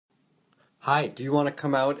Hi, do you want to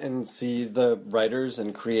come out and see the writers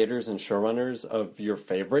and creators and showrunners of your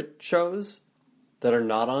favorite shows that are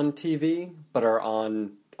not on TV, but are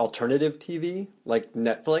on alternative TV, like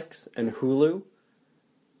Netflix and Hulu?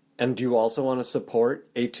 And do you also want to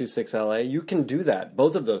support 826LA? You can do that,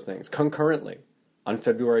 both of those things, concurrently, on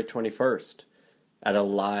February 21st at a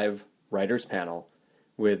live writers panel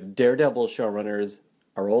with Daredevil showrunners,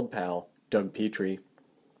 our old pal, Doug Petrie,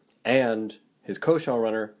 and his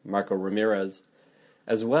co-showrunner, Marco Ramirez,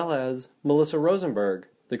 as well as Melissa Rosenberg,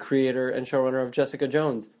 the creator and showrunner of Jessica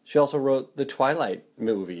Jones. She also wrote the Twilight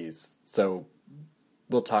movies, so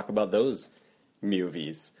we'll talk about those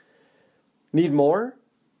movies. Need more?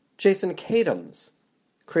 Jason Katims,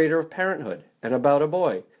 creator of Parenthood and About a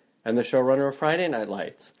Boy, and the showrunner of Friday Night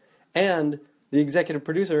Lights, and the executive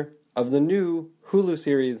producer of the new Hulu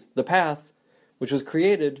series, The Path, which was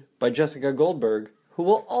created by Jessica Goldberg, who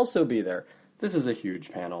will also be there. This is a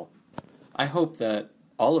huge panel. I hope that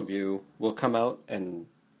all of you will come out and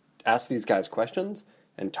ask these guys questions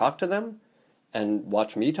and talk to them and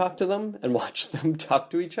watch me talk to them and watch them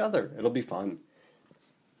talk to each other. It'll be fun.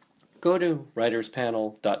 Go to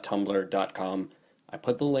writerspanel.tumblr.com. I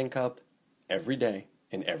put the link up every day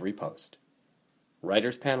in every post.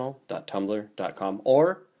 writerspanel.tumblr.com,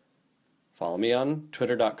 or follow me on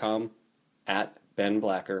twitter.com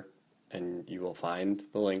 @BenBlacker, and you will find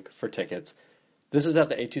the link for tickets. This is at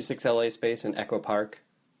the 826LA space in Echo Park,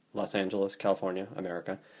 Los Angeles, California,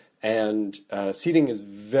 America. And seating is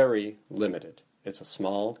very limited. It's a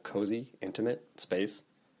small, cozy, intimate space.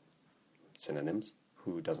 Synonyms.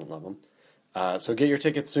 Who doesn't love them? So get your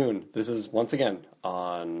tickets soon. This is, once again,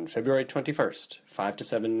 on February 21st, 5 to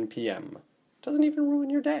 7 p.m. Doesn't even ruin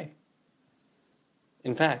your day.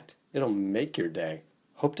 In fact, it'll make your day.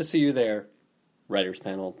 Hope to see you there.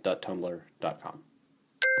 writerspanel.tumblr.com.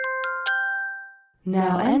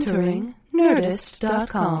 Now entering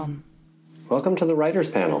Nerdist.com. Welcome to the Writers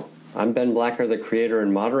Panel. I'm Ben Blacker, the creator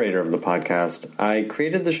and moderator of the podcast. I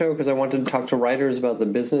created the show because I wanted to talk to writers about the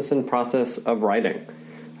business and process of writing.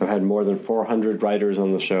 I've had more than 400 writers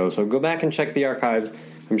on the show, so go back and check the archives.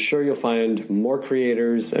 I'm sure you'll find more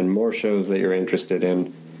creators and more shows that you're interested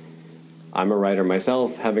in. I'm a writer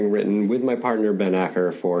myself, having written with my partner Ben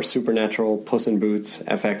Acker for Supernatural, Puss in Boots,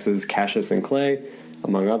 FX's Cassius and Clay,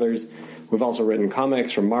 among others. We've also written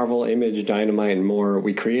comics from Marvel, Image, Dynamite, and more.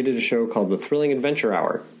 We created a show called The Thrilling Adventure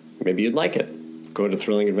Hour. Maybe you'd like it. Go to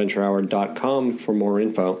thrillingadventurehour.com for more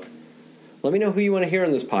info. Let me know who you want to hear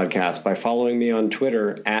on this podcast by following me on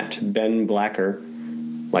Twitter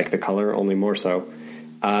 @BenBlacker, like the color, only more so.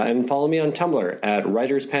 And follow me on Tumblr at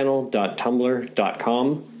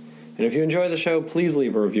writerspanel.tumblr.com. And if you enjoy the show, please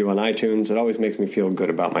leave a review on iTunes. It always makes me feel good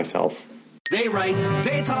about myself. They write,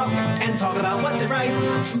 they talk, and talk about what they write.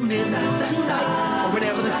 Tune in tonight, or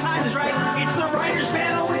whenever the time is right. It's the Writers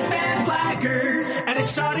Panel with Ben Blacker, and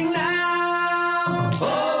it's starting now.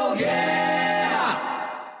 Oh,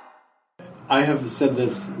 yeah! I have said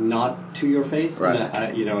this not to your face. Right.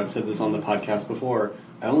 And I've said this on the podcast before.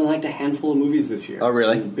 I only liked a handful of movies this year. Oh,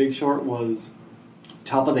 really? And Big Short was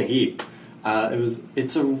top of the heap.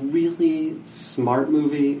 It's a really smart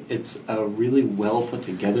movie. It's a really well put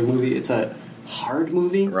together movie. It's a hard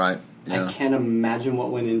movie. Right. Yeah. I can't imagine what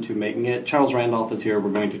went into making it. Charles Randolph is here.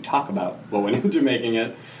 We're going to talk about what went into making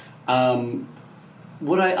it.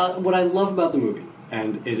 What I love about the movie,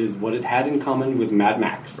 and it is what it had in common with Mad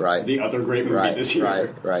Max, right, the other great movie this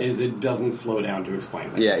year, right, is it doesn't slow down to explain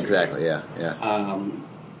things. Yeah, exactly. Yeah.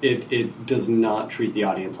 It does not treat the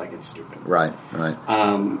audience like it's stupid. Right.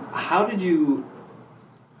 How did you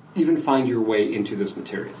even find your way into this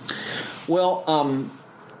material? Well,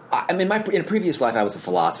 in a previous life, I was a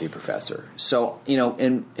philosophy professor. So,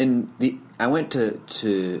 I went to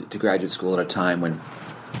graduate school at a time when,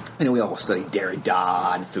 we all studied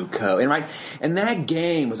Derrida and Foucault, and that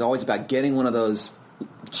game was always about getting one of those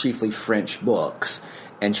chiefly French books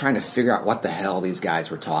and trying to figure out what the hell these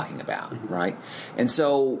guys were talking about, right? And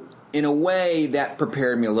so, in a way, that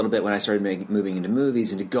prepared me a little bit when I started moving into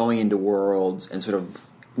movies, into going into worlds, and sort of,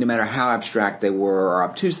 no matter how abstract they were or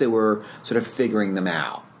obtuse they were, sort of figuring them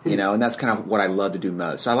out, and that's kind of what I love to do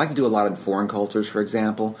most. So I like to do a lot in foreign cultures, for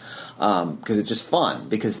example, because it's just fun,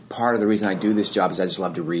 because part of the reason I do this job is I just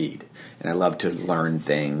love to read, and I love to learn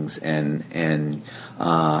things, and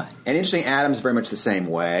Interesting Adam's very much the same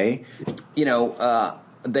way.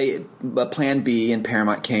 Plan B and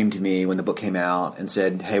Paramount came to me when the book came out and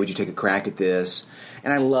said, "Hey, would you take a crack at this?"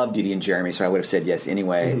 And I love Didi and Jeremy, so I would have said yes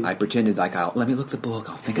anyway. Mm-hmm. I pretended like, let me look at the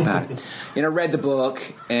book, I'll think about it. Read the book,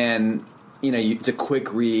 and it's a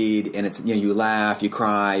quick read, and it's you laugh, you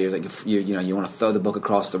cry, you want to throw the book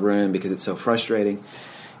across the room because it's so frustrating.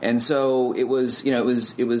 And so it was, you know,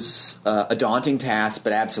 it was a daunting task,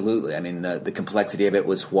 but absolutely, I mean, the complexity of it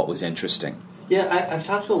was what was interesting. Yeah, I've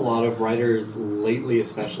talked to a lot of writers lately,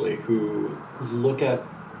 especially, who look at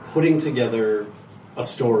putting together a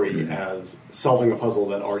story as solving a puzzle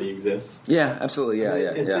that already exists. Yeah, absolutely. Yeah.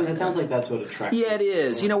 And it sounds like that's what attracts. Yeah, it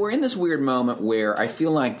is. You know, we're in this weird moment where I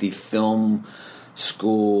feel like the film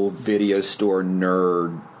school video store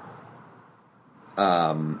nerd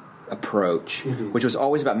approach, which was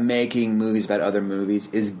always about making movies about other movies,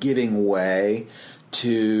 is giving way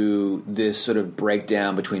to this sort of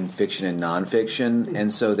breakdown between fiction and nonfiction,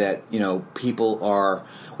 and so that, you know,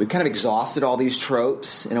 we've kind of exhausted all these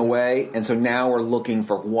tropes in a way, and so now we're looking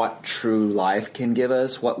for what true life can give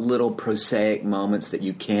us, what little prosaic moments that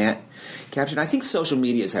you can't capture. And I think social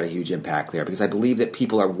media has had a huge impact there, because I believe that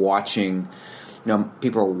people are watching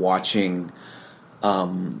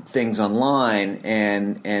things online,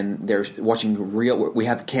 and they're watching real. We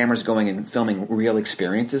have cameras going and filming real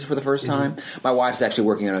experiences for the first time. My wife's actually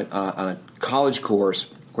working on a college course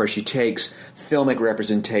where she takes filmic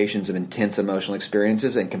representations of intense emotional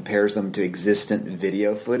experiences and compares them to existent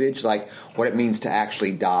video footage, like what it means to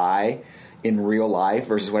actually die in real life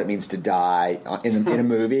versus what it means to die in a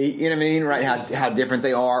movie. You know what I mean? Right? How different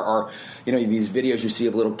they are. Or, you know, these videos you see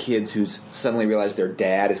of little kids who suddenly realize their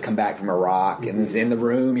dad has come back from Iraq and is in the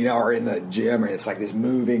room, you know, or in the gym, and it's like this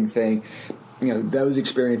moving thing. You know, those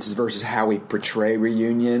experiences versus how we portray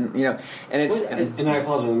reunion. You know, and it's and I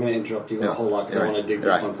apologize. I'm going to interrupt you a whole lot because I want to dig deep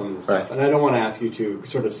on some of the stuff, and I don't want to ask you to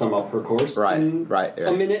sort of sum up her course in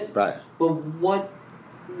a minute. Right. But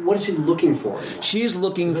what is she looking for? She's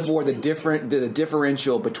looking for the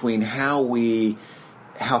differential between how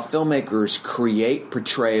filmmakers create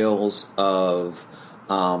portrayals of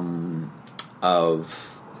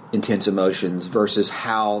intense emotions versus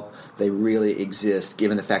how they really exist,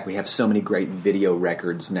 given the fact we have so many great video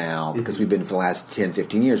records now, because we've been, for the last 10,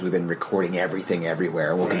 15 years, we've been recording everything everywhere,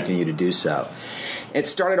 and we'll continue to do so. It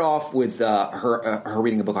started off with her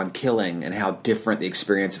reading a book on killing and how different the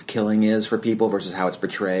experience of killing is for people versus how it's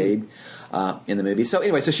portrayed in the movie. So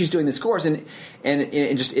anyway, so she's doing this course, and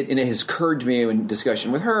it has occurred to me in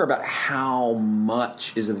discussion with her about how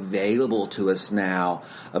much is available to us now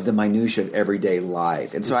of the minutia of everyday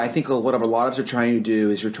life. And so I think what a lot of us are trying to do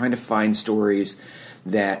is you're trying to find stories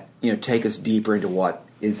that, you know, take us deeper into what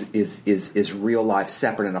is real life,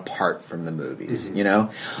 separate and apart from the movies, you know,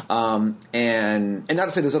 and not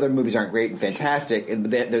to say those other movies aren't great and fantastic,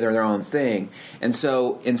 they're their own thing, and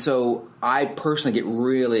so I personally get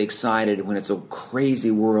really excited when it's a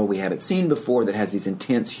crazy world we haven't seen before that has these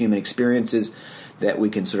intense human experiences that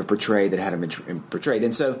we can sort of portray that haven't been portrayed,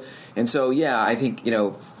 and so yeah, I think, you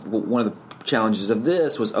know, one of the challenges of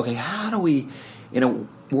this was, okay, how do we, in a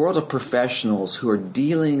world of professionals who are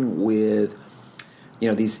dealing with, you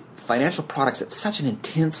know, these financial products at such an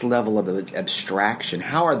intense level of abstraction,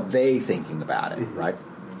 how are they thinking about it, right?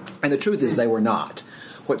 And the truth is they were not.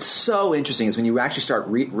 What's so interesting is when you actually start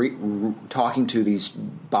talking to these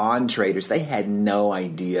bond traders, they had no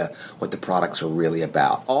idea what the products were really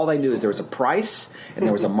about. All they knew is there was a price and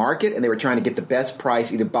there was a market, and they were trying to get the best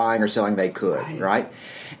price, either buying or selling they could, right?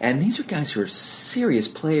 And these are guys who are serious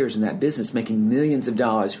players in that business, making millions of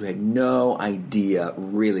dollars, who had no idea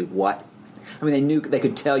really what. I mean, they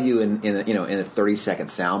could tell you in a 30-second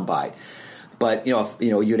soundbite, but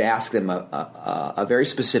you'd ask them a very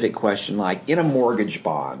specific question, like, in a mortgage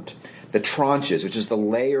bond, the tranches, which is the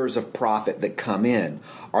layers of profit that come in,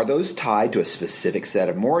 are those tied to a specific set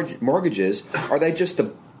of mortgages? Or are they just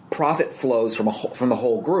the profit flows from the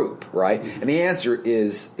whole group, right? And the answer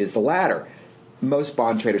is the latter. Most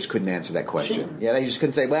bond traders couldn't answer that question. Sure. Yeah, they just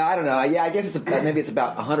couldn't say, well, I don't know. Yeah, I guess maybe it's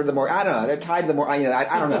about 100 of the more. I don't know. They're tied to the more. I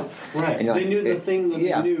don't know. Right. They knew the thing that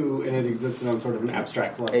they knew, and it existed on sort of an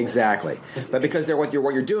abstract level. Exactly. But because what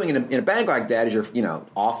you're doing in a bank like that is you're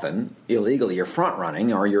often illegally you're front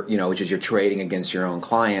running, or which is you're trading against your own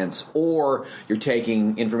clients, or you're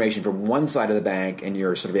taking information from one side of the bank and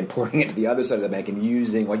you're sort of importing it to the other side of the bank and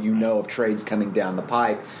using what you know of trades coming down the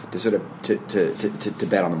pipe to sort of to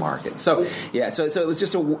bet on the market. So yeah. So it was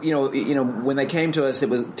just when they came to us, it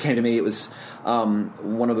was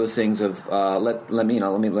one of those things of let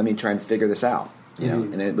me try and figure this out,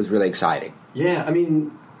 and it was really exciting. Yeah, I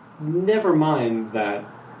mean, never mind that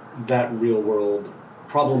real world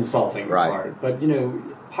problem solving part, but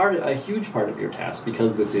a huge part of your task,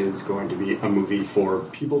 because this is going to be a movie for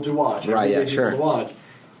people to watch, to watch,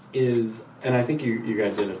 is, and I think you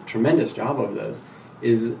guys did a tremendous job of this,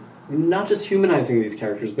 is not just humanizing these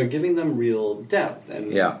characters, but giving them real depth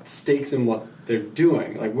and stakes in what they're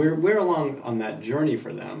doing. Like, we're along on that journey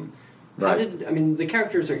for them, How the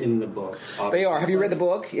characters are in the book. They are. Have you read the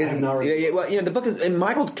book? I have not read the book. Well, the book is, and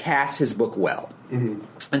Michael casts his book well. Mm-hmm.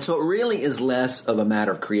 And so it really is less of a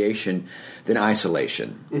matter of creation than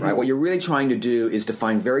isolation, right? What you're really trying to do is to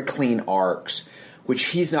find very clean arcs, which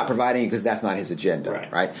he's not providing because that's not his agenda,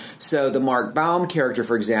 right? So the Mark Baum character,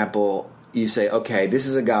 for example, you say, okay, this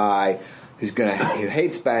is a guy who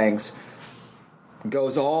hates banks,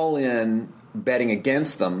 goes all in betting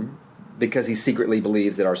against them, because he secretly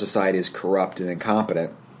believes that our society is corrupt and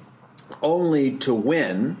incompetent, only to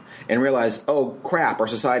win and realize, oh, crap, our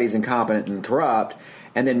society is incompetent and corrupt,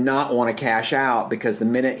 and then not want to cash out because the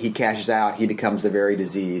minute he cashes out, he becomes the very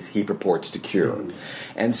disease he purports to cure. Mm-hmm.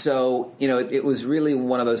 And so, it was really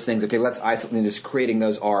one of those things, okay, let's isolate and just creating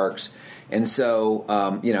those arcs. And so,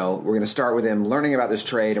 we're going to start with him learning about this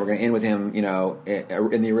trade, and we're going to end with him,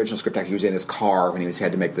 in the original script, he was in his car when he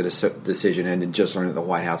had to make the decision, and just learned that the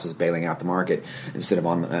White House was bailing out the market instead of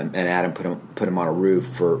and Adam put him on a roof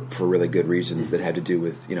for really good reasons that had to do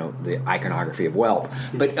with, the iconography of wealth.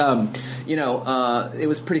 But, it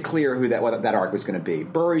was pretty clear what that arc was going to be.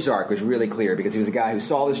 Burry's arc was really clear because he was a guy who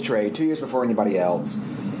saw this trade 2 years before anybody else.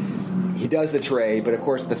 He does the trade, but of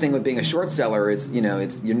course the thing with being a short seller is,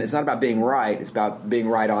 it's not about being right; it's about being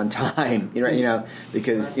right on time.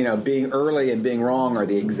 Because being early and being wrong are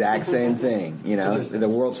the exact same thing. The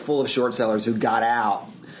world's full of short sellers who got out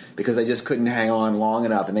because they just couldn't hang on long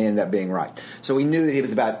enough, and they ended up being right. So we knew that he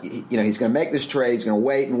was about, he's going to make this trade, he's going to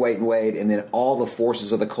wait and wait and wait, and then all the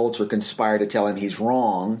forces of the culture conspire to tell him he's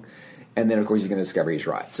wrong. And then, of course, he's going to discover he's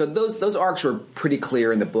right. So those arcs were pretty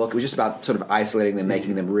clear in the book. It was just about sort of isolating them,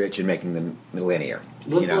 making them rich, and making them linear.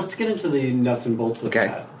 Let's get into the nuts and bolts of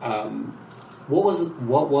that. What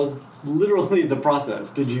was literally the process?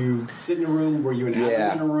 Did you sit in a room? Were you an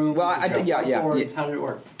admin in a room? Well, How did it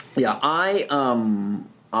work? Yeah, I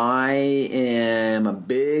am a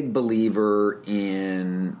big believer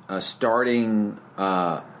in starting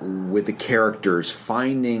with the characters,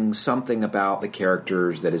 finding something about the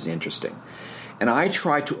characters that is interesting. And I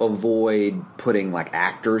try to avoid putting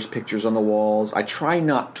actors' pictures on the walls. I try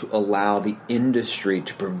not to allow the industry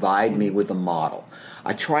to provide me with a model.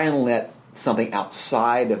 I try and let something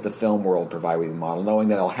outside of the film world provide me with a model, knowing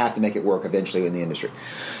that I'll have to make it work eventually in the industry.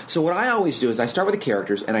 So what I always do is I start with the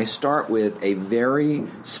characters, and I start with a very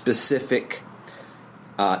specific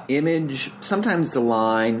image. Sometimes it's a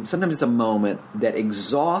line, sometimes it's a moment that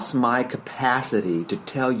exhausts my capacity to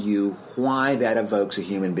tell you why that evokes a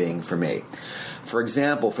human being for me. For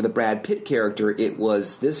example, for the Brad Pitt character, it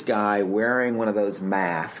was this guy wearing one of those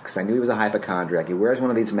masks. I knew he was a hypochondriac. He wears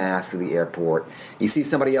one of these masks to the airport. He sees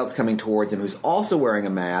somebody else coming towards him who's also wearing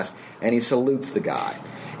a mask, and he salutes the guy.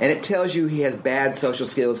 And it tells you he has bad social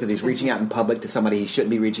skills because he's reaching out in public to somebody he shouldn't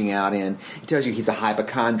be reaching out in. It tells you he's a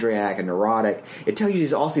hypochondriac, a neurotic. It tells you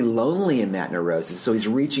he's also lonely in that neurosis, so he's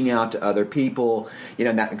reaching out to other people.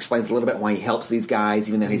 And that explains a little bit why he helps these guys,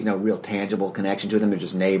 even though he's no real tangible connection to them. They're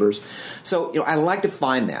just neighbors. So, I like to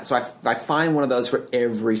find that. So I find one of those for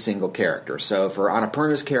every single character. So for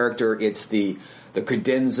Annapurna's character, it's the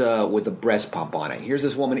credenza with the breast pump on it. Here's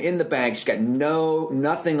this woman in the bank. She's got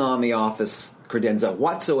nothing on the office credenza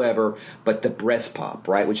whatsoever but the breast pump,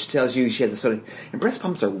 right? Which tells you she has a sort of... And breast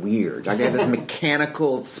pumps are weird. They have this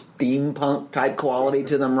mechanical steampunk type quality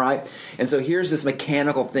to them, right? And so here's this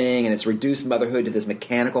mechanical thing, and it's reduced motherhood to this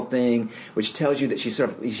mechanical thing, which tells you that she's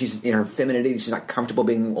in her femininity. She's not comfortable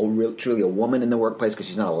being truly a woman in the workplace because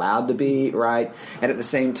she's not allowed to be, right? And at the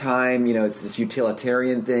same time, it's this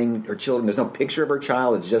utilitarian thing. Her children, there's no picture of her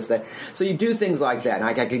child. It's just that. So you do things like that, and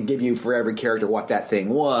I could give you for every character what that thing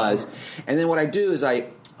was. And then what I do is I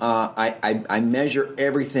measure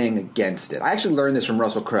everything against it. I actually learned this from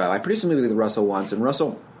Russell Crowe. I produced a movie with Russell once, and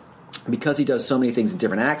Russell, because he does so many things in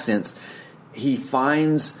different accents, he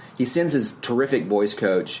sends his terrific voice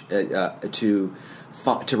coach to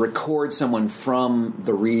record someone from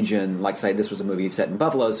the region. Like, say, this was a movie set in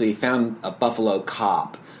Buffalo, so he found a Buffalo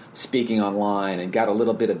cop speaking online and got a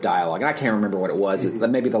little bit of dialogue. And I can't remember what it was.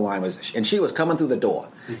 Maybe the line was, and she was coming through the door.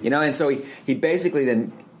 And so he basically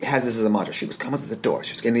then has this as a mantra. She was coming through the door.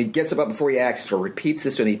 And he gets up before he acts, or repeats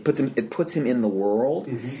this, and it puts him in the world,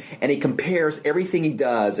 and he compares everything he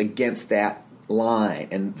does against that line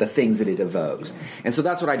and the things that it evokes. And so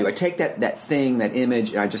that's what I do. I take that thing, that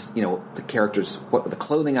image, and I just, the characters, the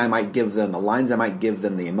clothing I might give them, the lines I might give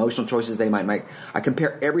them, the emotional choices they might make. I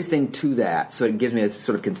compare everything to that, so it gives me a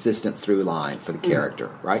sort of consistent through line for the character,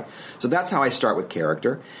 right? So that's how I start with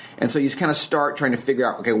character. And so you just kind of start trying to figure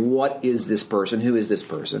out, okay, what is this person? Who is this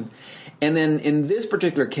person? And then in this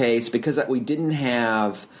particular case, because we didn't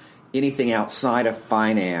have anything outside of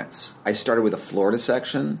finance, I started with a Florida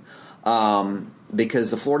section.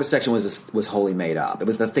 because the Florida section was wholly made up. It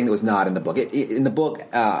was the thing that was not in the book. In the book,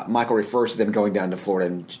 Michael refers to them going down to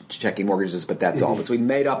Florida and checking mortgages, but that's all. So we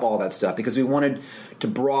made up all that stuff because we wanted to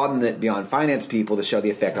broaden it beyond finance people to show the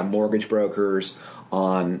effect on mortgage brokers,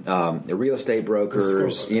 on the real estate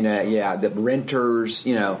brokers, the renters,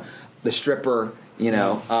 the stripper,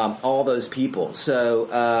 all those people. So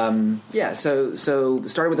so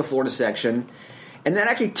started with the Florida section. And that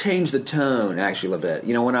actually changed the tone, actually, a little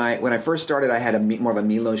bit. When I first started, I had more of a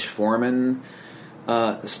Milos Forman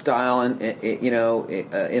style,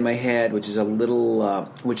 in my head, which is a little,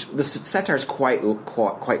 which the satire is quite light.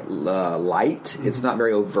 Mm-hmm. It's not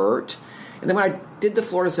very overt. And then when I did the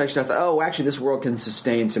Florida section, I thought, oh, actually, this world can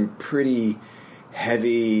sustain some pretty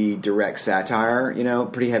heavy, direct satire.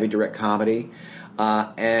 Pretty heavy, direct comedy.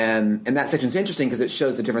 And that section's interesting because it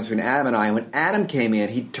shows the difference between Adam and I. And when Adam came in,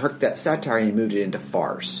 he took that satire and he moved it into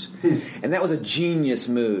farce. And that was a genius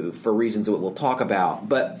move for reasons that we'll talk about.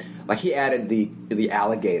 But he added the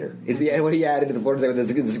alligator. What he added to the Florida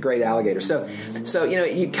section, this great alligator. So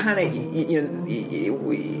you kind of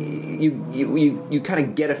you kind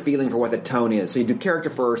of get a feeling for what the tone is. So you do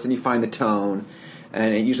character first, then you find the tone,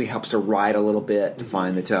 and it usually helps to write a little bit to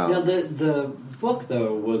find the tone. The book,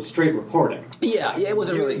 though, was straight reporting. Yeah, it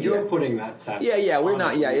wasn't really. You're putting that satire. We're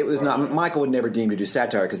not. Yeah, it was not. Michael would never deem to do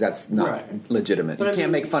satire because that's not legitimate. But you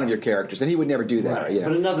can't make fun of your characters, and he would never do that. Right.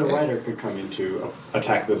 But another writer could come in to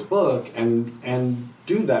attack this book and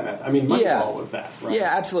do that method. I mean, Moneyball was that. Right?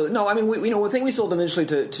 Yeah, absolutely. No, I mean, the thing we sold initially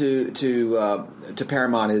to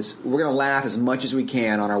Paramount is we're going to laugh as much as we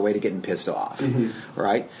can on our way to getting pissed off,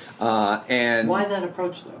 right? And why that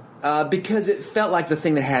approach, though? Because it felt like the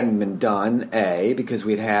thing that hadn't been done. Because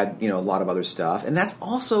we'd had a lot of other stuff, and that's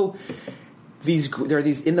also there are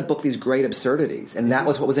these in the book these great absurdities, and that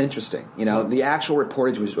was what was interesting. The actual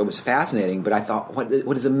reportage was fascinating, but I thought what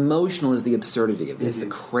is emotional is the absurdity of this, the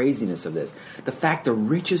craziness of this, the fact the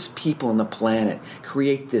richest people on the planet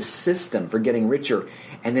create this system for getting richer,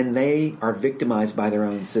 and then they are victimized by their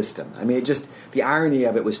own system. I mean, the irony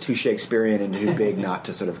of it was too Shakespearean and too big not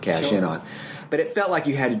to sort of cash in on. But it felt like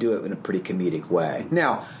you had to do it in a pretty comedic way.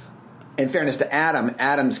 Now, in fairness to Adam,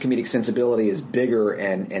 Adam's comedic sensibility is bigger,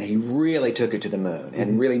 and he really took it to the moon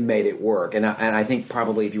and really made it work. And I think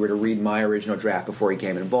probably if you were to read my original draft before he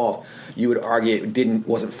came involved, you would argue it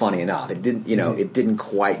wasn't funny enough. It didn't, it didn't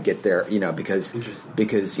quite get there, because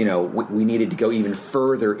we needed to go even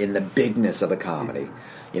further in the bigness of the comedy.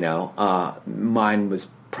 Mine was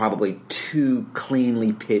probably too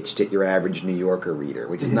cleanly pitched at your average New Yorker reader,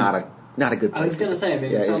 which is not a good place. I was going to say,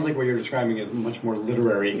 it sounds like what you're describing is much more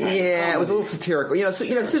literary. Yeah, it was a little satirical.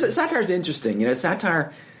 Satire's interesting.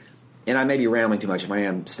 Satire, and I may be rambling too much. If I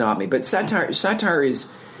am, stop me. But satire is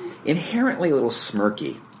inherently a little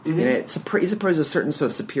smirky. And it supposes a certain sort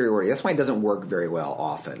of superiority. That's why it doesn't work very well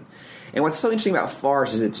often. And what's so interesting about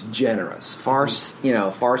farce is it's generous. Farce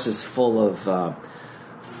is full of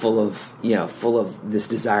this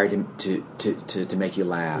desire to make you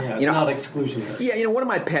laugh. Yeah, it's not exclusionary. Yeah, one of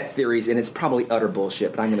my pet theories, and it's probably utter bullshit,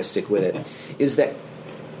 but I'm going to stick with it, is that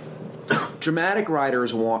dramatic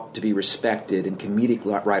writers want to be respected and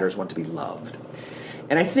comedic writers want to be loved.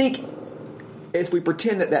 And I think if we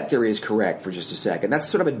pretend that theory is correct for just a second, that's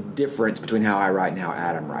sort of a difference between how I write and how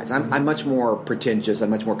Adam writes. I'm much more pretentious. I'm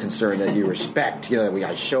much more concerned that you respect, that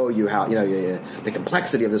I show you how, the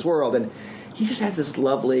complexity of this world. And he just has this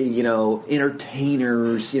lovely,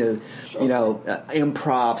 entertainers,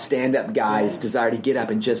 improv, stand-up guys' desire to get up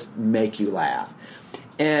and just make you laugh.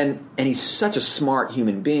 And he's such a smart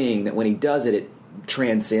human being that when he does it, it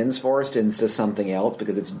transcends Forrest into something else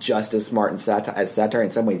because it's just as smart as satire,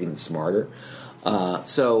 in some ways even smarter. But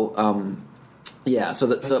the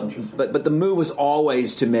move was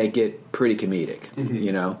always to make it pretty comedic,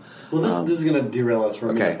 Well, this is going to derail us for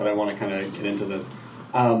a minute, but I want to kind of get into this.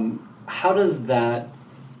 How does that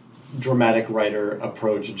dramatic writer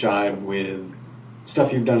approach jive with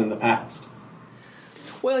stuff you've done in the past?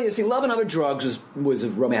 Well, you see, Love and Other Drugs was a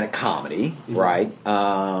romantic comedy, right?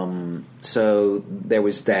 So there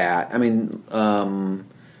was that. I mean,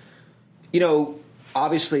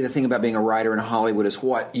 obviously the thing about being a writer in Hollywood is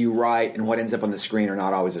what you write and what ends up on the screen are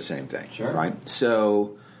not always the same thing, right?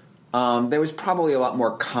 So there was probably a lot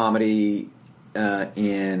more comedy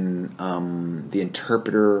in The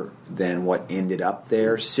Interpreter than what ended up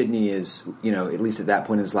there. Sidney is, at least at that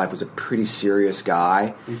point in his life, was a pretty serious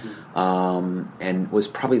guy, and was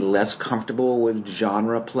probably less comfortable with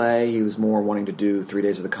genre play. He was more wanting to do 3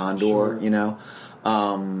 Days of the Condor,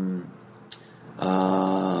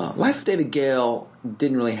 Life of David Gale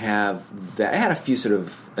didn't really have that. It had a few sort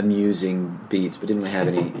of amusing beats, but didn't really have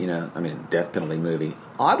any, death penalty movie.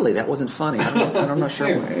 Oddly, that wasn't funny. I'm not sure.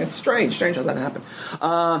 It's strange how that happened.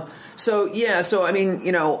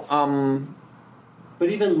 But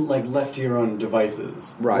even like left to your own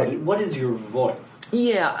devices, right? What is your voice?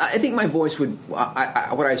 Yeah, I think my voice would.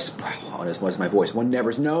 What is my voice? One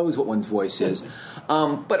never knows what one's voice is.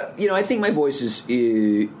 But I think my voice is.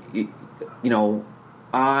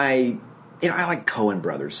 I like Coen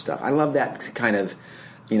Brothers stuff. I love that kind of.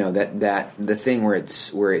 That the thing where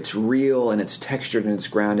it's real and it's textured and it's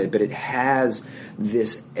grounded, but it has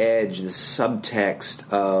this edge, this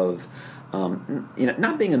subtext of.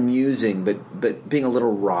 Not being amusing, but being a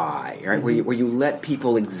little wry, right? Mm-hmm. Where you let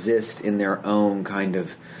people exist in their own kind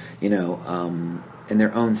of, in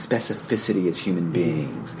their own specificity as human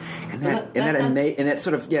beings, and that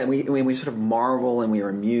sort of we sort of marvel and we are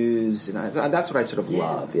amused, and that's what I sort of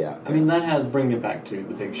love. Yeah, I mean that has bringing it back to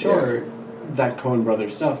The Big Short. Yeah. That Coen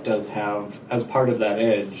Brothers stuff does have as part of that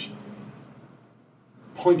edge.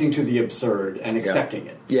 Pointing to the absurd and accepting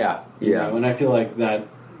it. Yeah, yeah. And I feel like that.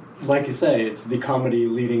 Like you say, it's the comedy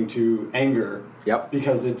leading to anger. Yep.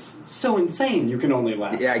 Because it's so insane, you can only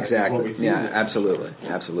laugh. Yeah, exactly. What we see absolutely.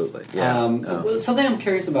 Yeah. Something I'm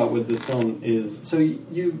curious about with this film is, so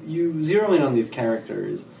you zero in on these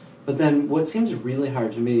characters, but then what seems really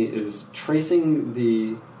hard to me is tracing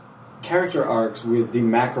the character arcs with the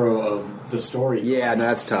macro of the story. Yeah, no,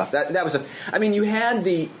 that's tough. That was I mean, you had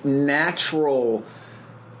the natural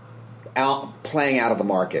playing out of the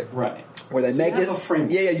market. Right. Where they make it, a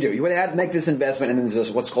framework. Yeah, you do. You would have to make this investment, and then there's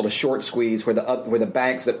what's called a short squeeze, where the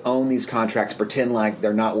banks that own these contracts pretend like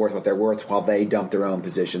they're not worth what they're worth, while they dump their own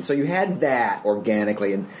position. So you had that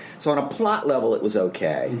organically, and so on a plot level, it was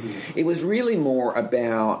okay. Mm-hmm. It was really more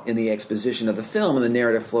about in the exposition of the film and the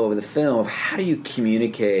narrative flow of the film of how do you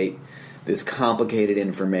communicate this complicated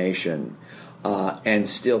information. And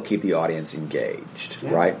still keep the audience engaged,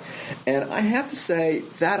 right? And I have to say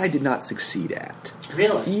that I did not succeed at.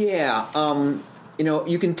 Really? Yeah.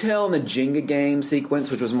 You can tell in the Jenga game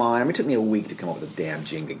sequence, which was mine. I mean, it took me a week to come up with a damn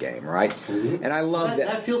Jenga game, right? Absolutely. And I love that.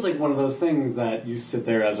 That feels like one of those things that you sit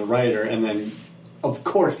there as a writer, and then, of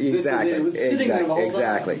course, exactly. This is it. Sitting there the whole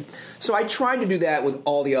time. So I tried to do that with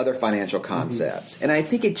all the other financial concepts, and I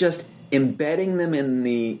think it just. Embedding them in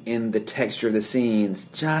the texture of the scenes,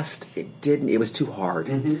 it was too hard.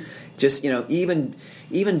 Mm-hmm. Just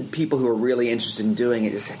even people who are really interested in doing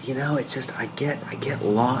it just said, it's just I get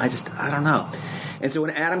lost. I don't know. And so when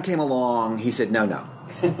Adam came along, he said, no.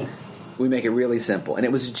 We make it really simple, and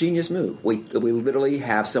it was a genius move. We literally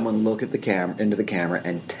have someone look at into the camera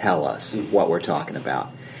and tell us what we're talking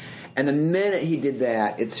about. And the minute he did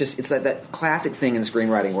that, it's like that classic thing in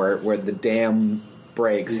screenwriting where the dam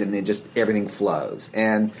breaks and then just everything flows.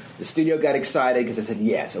 And the studio got excited because they said,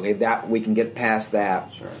 yes, okay, that we can get past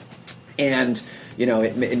that. Sure. And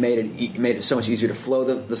it made it so much easier to flow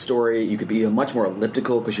the story. You could be much more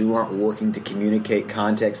elliptical because you aren't working to communicate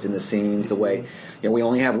context in the scenes the way we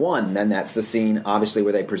only have one. Then that's the scene, obviously,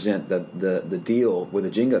 where they present the deal with the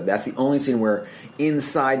Jenga. That's the only scene where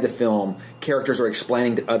inside the film characters are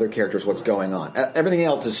explaining to other characters what's going on. Everything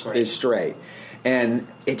else is straight. And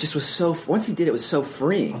it just was once he did it was so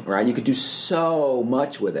freeing, right? You could do so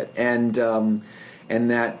much with it. And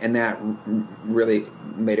that really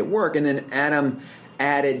made it work. And then Adam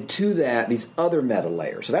added to that these other meta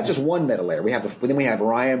layers. So that's just one meta layer. Then we have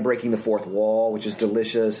Ryan breaking the fourth wall, which is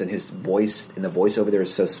delicious, and his voice and the voiceover there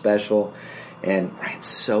is so special, and Ryan's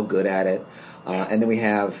so good at it. And then we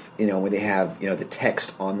have when they have the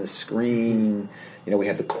text on the screen. We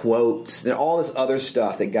have the quotes, and all this other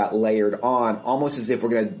stuff that got layered on, almost as if we're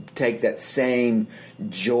going to take that same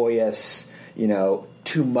joyous,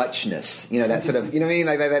 too muchness, that sort of, what I mean,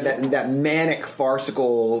 like that manic,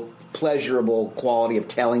 farcical, pleasurable quality of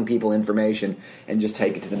telling people information, and just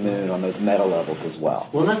take it to the moon on those meta levels as well.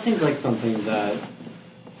 Well, that seems like something that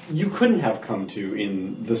you couldn't have come to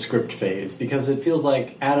in the script phase, because it feels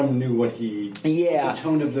like Adam knew what the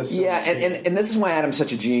tone of this. Yeah, and this is why Adam's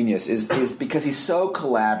such a genius, is because he's so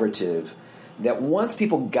collaborative that once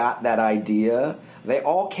people got that idea, they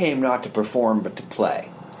all came not to perform but to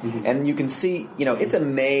play. Mm-hmm. And you can see, it's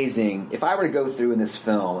amazing. If I were to go through in this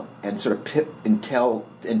film and sort of pip and tell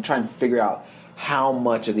and try and figure out how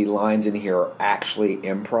much of the lines in here are actually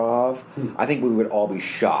improv, I think we would all be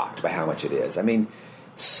shocked by how much it is. I mean,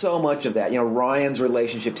 so much of that, Ryan's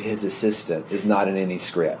relationship to his assistant is not in any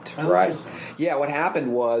script, right? Yeah, what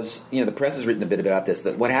happened was, the press has written a bit about this,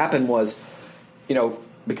 that what happened was,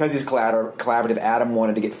 because he's collaborative, Adam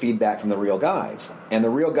wanted to get feedback from the real guys. And the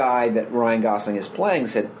real guy that Ryan Gosling is playing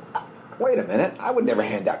said, wait a minute, I would never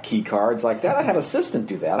hand out key cards like that. I'd have an assistant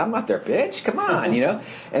do that. I'm not their bitch. Come on, you know?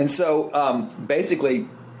 And so basically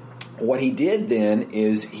what he did then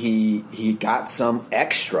is he got some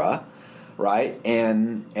extra, right,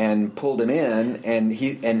 and pulled him in, and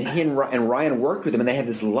he and Ryan worked with him, and they had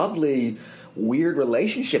this lovely, weird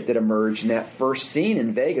relationship that emerged in that first scene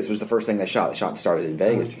in Vegas. Was the first thing they shot. The shot started in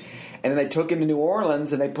Vegas. And then they took him to New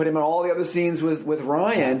Orleans, and they put him in all the other scenes with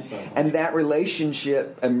Ryan, and that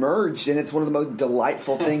relationship emerged, and it's one of the most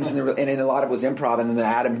delightful things. And a lot of it was improv, and then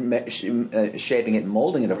Adam shaping it and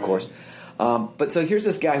molding it, of course. But so here's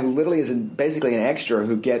this guy who literally is basically an extra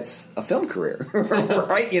who gets a film career,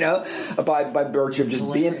 right? You know, by virtue of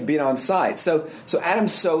just being on site. So Adam,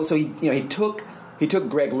 he took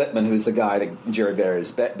Greg Littman, who's the guy that Jerry Ver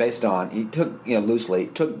is based on. He took loosely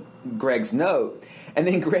Greg's note. And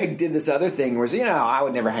then Greg did this other thing where he said, I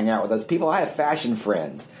would never hang out with those people. I have fashion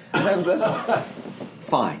friends. And I was like,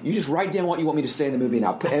 fine. You just write down what you want me to say in the movie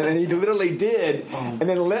now. And he literally did. And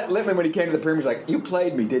then Littman, when he came to the premiere, was like, you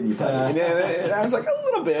played me, didn't you, buddy? And I was like, a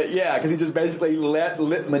little bit, yeah. Because he just basically let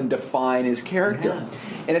Littman define his character. Yeah.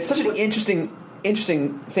 And it's such an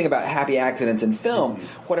interesting thing about happy accidents in film.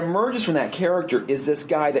 What emerges from that character is this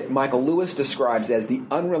guy that Michael Lewis describes as the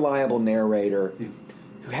unreliable narrator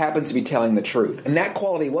who happens to be telling the truth. And that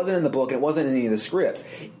quality wasn't in the book, and it wasn't in any of the scripts.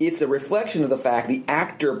 It's a reflection of the fact the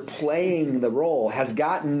actor playing the role has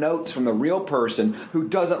gotten notes from the real person who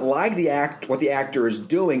doesn't like what the actor is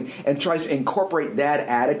doing and tries to incorporate that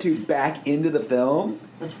attitude back into the film.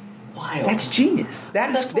 That's wild. That's genius.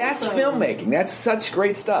 That's filmmaking. That's such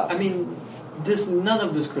great stuff. I mean, none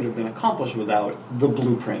of this could have been accomplished without the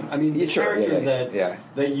blueprint. I mean, the character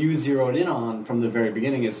that you zeroed in on from the very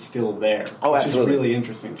beginning is still there. Oh, which absolutely. is really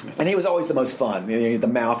interesting to me. And he was always the most fun. The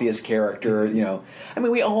mouthiest character, I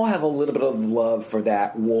mean, we all have a little bit of love for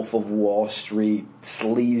that Wolf of Wall Street,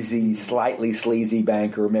 slightly sleazy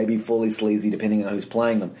banker, maybe fully sleazy, depending on who's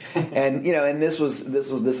playing them. And, and this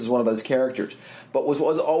is one of those characters. But what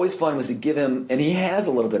was always fun was to give him, and he has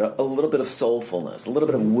a little bit of soulfulness, a little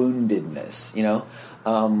bit of woundedness,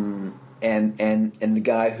 and the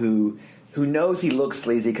guy who knows he looks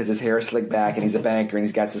sleazy because his hair is slicked back and he's a banker and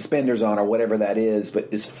he's got suspenders on or whatever that is, but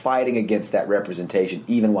is fighting against that representation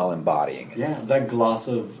even while embodying it. Yeah, that gloss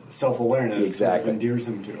of self-awareness exactly sort of endears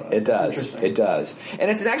him to us. It does.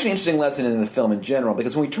 And it's an actually interesting lesson in the film in general,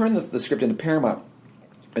 because when we turned the script into Paramount,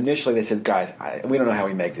 initially they said, guys, we don't know how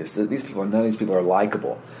we make this. None of these people are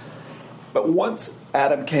likable. But once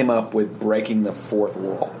Adam came up with breaking the fourth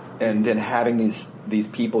wall and then having these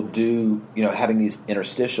people do, having these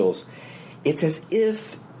interstitials, it's as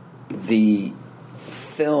if the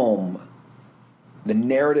film, the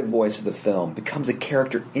narrative voice of the film, becomes a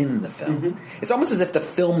character in the film. Mm-hmm. It's almost as if the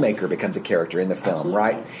filmmaker becomes a character in the film, absolutely,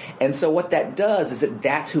 right? And so what that does is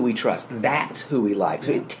that's who we trust. That's who we like.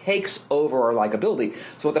 So it takes over our likability.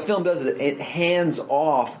 So what the film does is it hands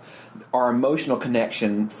off our emotional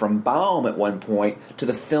connection from Baum at one point to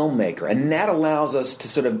the filmmaker. And that allows us to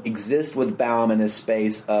sort of exist with Baum in this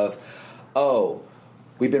space of,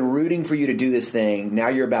 we've been rooting for you to do this thing, now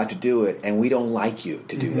you're about to do it, and we don't like you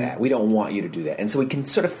to do that. We don't want you to do that. And so we can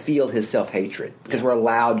sort of feel his self-hatred, because we're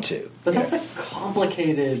allowed to. But that's a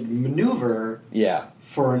complicated maneuver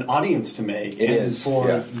for an audience to make. It is.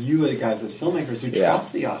 For you guys as filmmakers who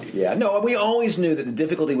trust the audience. Yeah, no, we always knew that the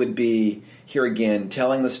difficulty would be, here again,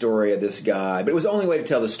 telling the story of this guy. But it was the only way to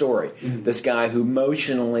tell the story. Mm-hmm. This guy who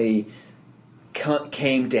emotionally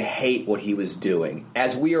came to hate what he was doing,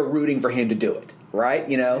 as we are rooting for him to do it. Right,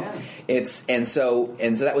 it's and so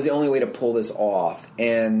that was the only way to pull this off,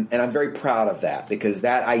 and I'm very proud of that, because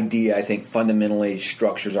that idea, I think, fundamentally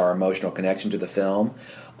structures our emotional connection to the film,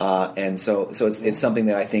 and so it's something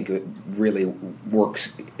that I think really works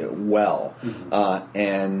well,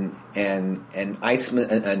 and Iceman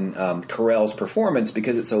and Carell's performance,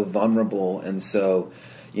 because it's so vulnerable and so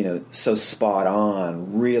spot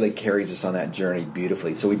on, really carries us on that journey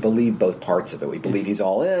beautifully. So we believe both parts of it. We believe he's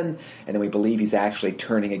all in, and then we believe he's actually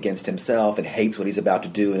turning against himself and hates what he's about to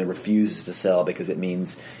do and then refuses to sell because it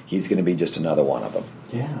means he's going to be just another one of them.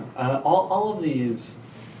 Yeah. All of these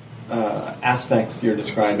aspects you're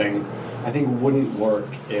describing, I think, wouldn't work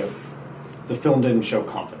if the film didn't show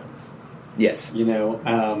confidence. Yes.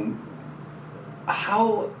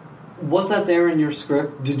 How... Was that there in your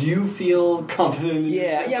script? Did you feel confident?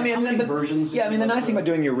 I mean, how many versions? The nice thing about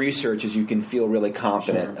doing your research is you can feel really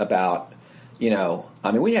confident about. I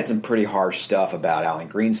mean, we had some pretty harsh stuff about Alan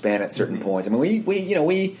Greenspan at certain points. I mean,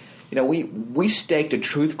 we staked a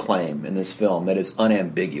truth claim in this film that is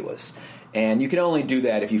unambiguous, and you can only do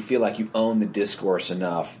that if you feel like you own the discourse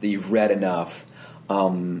enough, that you've read enough.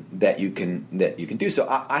 that you can do. So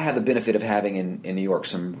I have the benefit of having in New York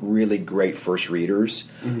some really great first readers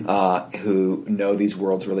who know these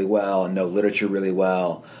worlds really well and know literature really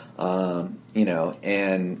well. You know,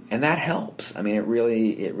 and that helps. I mean, it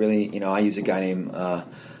really. You know, I use a guy named to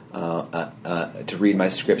read my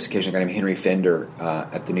scripts occasionally. A guy named Henry Fender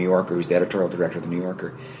at the New Yorker, who's the editorial director of the New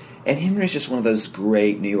Yorker, and Henry's just one of those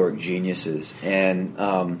great New York geniuses. And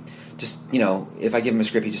just, you know, if I give him a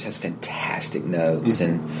script, he just has fantastic notes.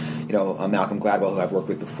 And you know, Malcolm Gladwell, who I've worked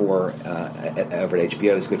with before over at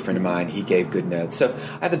HBO, is a good friend of mine. He gave good notes. So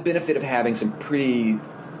I have the benefit of having some pretty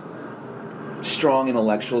strong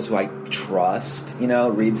intellectuals who I trust, you know,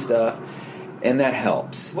 read stuff, and that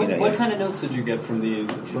helps. What kind of notes did you get from these?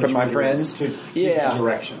 From my friends? To give you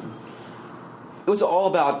direction. It was all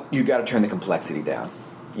about you got to turn the complexity down.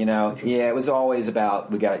 You know, it was always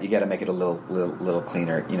about you got to make it a little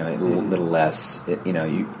cleaner. You know, a little less.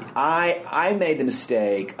 I made the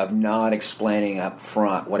mistake of not explaining up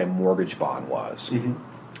front what a mortgage bond was,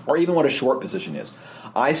 or even what a short position is.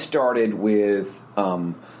 I started with.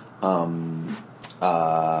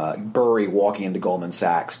 Burry walking into Goldman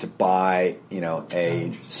Sachs to buy, you know,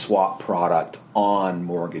 a swap product on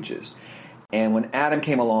mortgages. And when Adam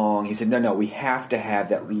came along, he said, no, we have to have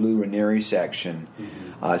that Lou Ranieri section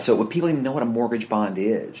so when people even know what a mortgage bond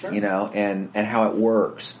is, you know, and how it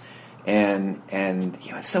works. And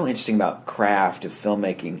you know, it's so interesting about craft of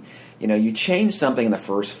filmmaking. You know, you change something in the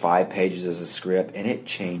first 5 pages as a script, and it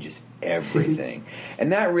changes everything.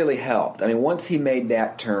 And that really helped. I mean, once he made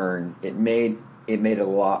that turn, it made it a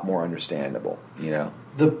lot more understandable, you know.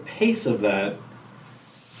 The pace of that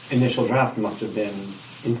initial draft must have been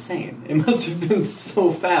insane. It must have been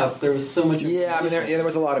so fast. There was so much. Yeah, I mean, there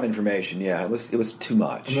was a lot of information. Yeah, it was too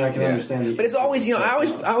much. I mean, I can understand. But it's always, you know,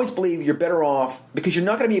 I always believe you're better off because you're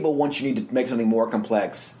not going to be able, once you need to make something more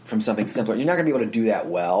complex from something simpler. You're not going to be able to do that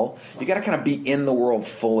well. You got to kind of be in the world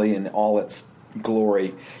fully in all its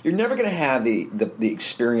glory. You're never going to have the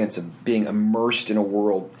experience of being immersed in a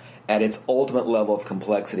world at its ultimate level of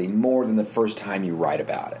complexity more than the first time you write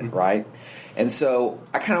about it, right? And so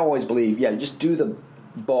I kind of always believe, just do the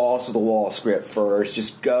balls to the wall script first.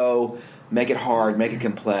 Just go, make it hard, make it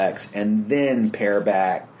complex, and then pare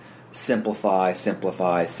back, simplify.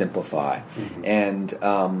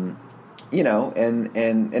 And you know,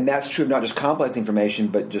 and that's true of not just complex information,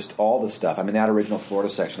 but just all the stuff. I mean, that original Florida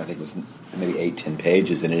section, I think, was maybe 8-10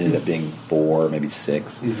 pages, and it ended up being 4, maybe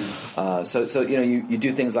 6. So you know, you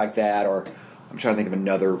do things like that, or I'm trying to think of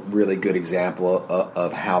another really good example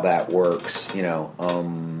of how that works. You know,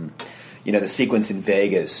 the sequence in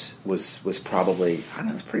Vegas was probably, I don't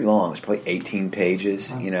know, it was pretty long. It was probably 18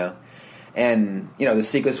 pages. You know, and you know the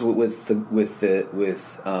sequence with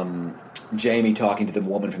Jamie talking to the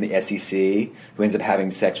woman from the SEC who ends up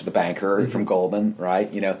having sex with the banker from Goldman, right?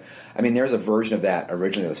 You know, I mean, there's a version of that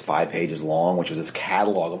originally that was 5 pages long, which was this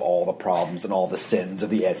catalog of all the problems and all the sins of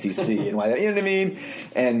the SEC and why that, you know what I mean?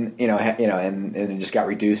 And and it just got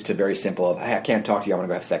reduced to very simple of, hey, I can't talk to you, I want to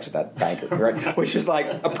go have sex with that banker, right? Which is like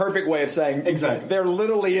a perfect way of saying exactly they're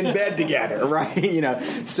literally in bed together, right? You know,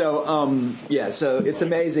 so so it's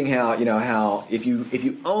amazing how if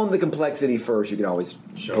you own the complexity first, you can always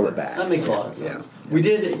pull it back. That makes a lot of sense. Yeah. We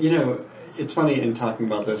did, it's funny in talking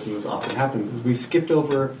about this, and this often happens, is we skipped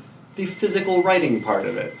over the physical writing part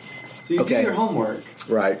of it. So you do your homework.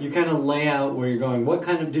 Right. You kind of lay out where you're going. What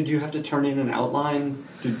kind of, did you have to turn in an outline?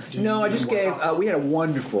 No, I just gave, we had a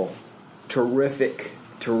wonderful, terrific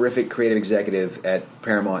creative executive at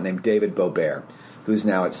Paramount named David Bobert, who's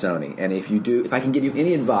now at Sony. And if I can give you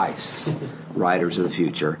any advice, writers of the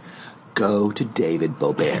future, go to David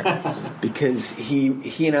Bobert, because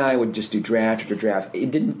he and I would just do draft after draft.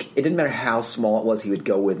 It didn't matter how small it was. He would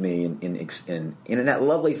go with me in that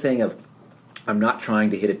lovely thing of, I'm not trying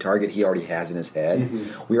to hit a target he already has in his head.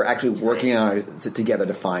 We were actually working on it together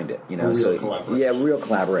to find it. You know, real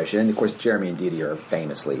collaboration. And of course, Jeremy and Didi are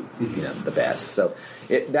famously the best. So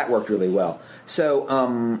that worked really well.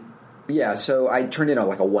 So. So I turned in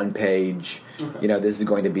like a 1-page, this is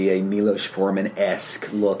going to be a Milos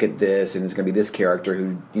Forman-esque look at this, and it's going to be this character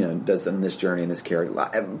who, does on this journey and this character.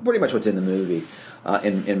 Pretty much what's in the movie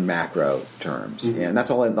in macro terms. And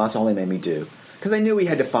that's all they made me do. Because I knew we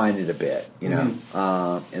had to find it a bit,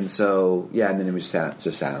 and so, and then we just sat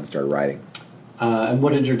down and started writing. And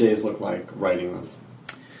what did your days look like writing this?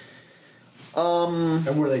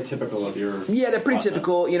 And were they typical of your? Yeah, they're pretty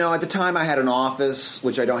typical. At the time I had an office,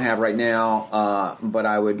 which I don't have right now. But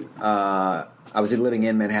I was living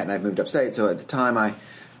in Manhattan. I've moved upstate, so at the time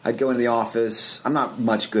I'd go into the office. I'm not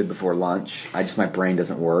much good before lunch. My brain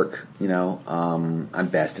doesn't work, you know. I'm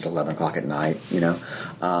best at 11 o'clock at night, you know.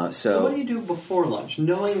 So what do you do before lunch,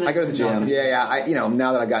 knowing that I go to the gym. Yeah.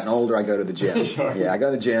 Now that I've gotten older, I go to the gym. Sure. Yeah, I go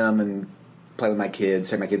to the gym and play with my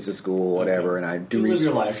kids, take my kids to school, whatever, and I do You live research.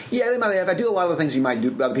 your life. Yeah, I live my life. I do a lot of the things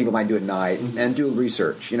other people might do at night, and do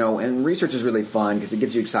research. You know, and research is really fun because it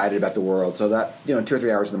gets you excited about the world. So that 2 or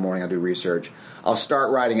 3 hours in the morning, I'll do research. I'll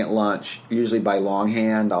start writing at lunch, usually by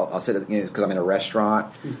longhand. I'll sit because I'm in a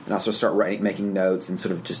restaurant, and I'll sort of start making notes and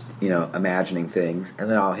sort of just imagining things, and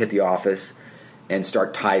then I'll hit the office and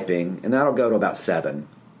start typing, and that'll go to about 7.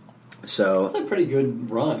 So That's a pretty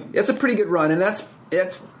good run. it's a pretty good run, and that's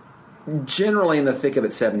generally in the thick of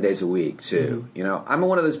it 7 days a week too. You know, I'm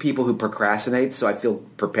one of those people who procrastinates, so I feel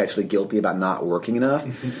perpetually guilty about not working enough.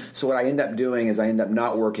 So what I end up doing is I end up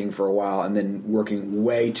not working for a while, and then working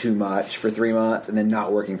way too much for 3 months, and then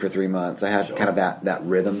not working for 3 months. I have kind of that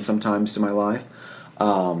rhythm sometimes to my life.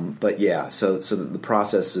 But yeah, so the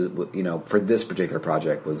process, for this particular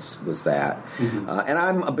project was that. And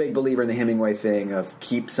I'm a big believer in the Hemingway thing of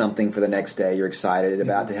keep something for the next day you're excited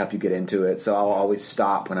about to help you get into it. So I'll always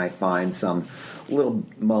stop when I find some little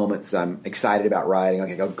moments I'm excited about writing.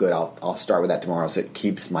 Okay, good, I'll start with that tomorrow. So it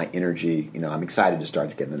keeps my energy. I'm excited to start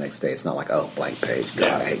to get the next day. It's not like, blank page.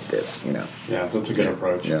 God, I hate this. Yeah, that's a good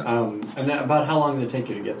approach. Yeah. And then about how long did it take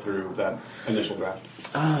you to get through that initial draft?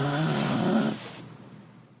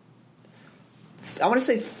 I want to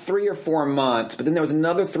say 3 or 4 months, but then there was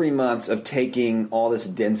another 3 months of taking all this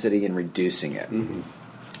density and reducing it.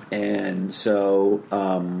 And so,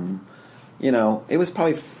 it was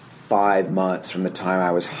probably 5 months from the time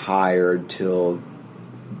I was hired till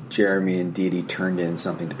Jeremy and Dee Dee turned in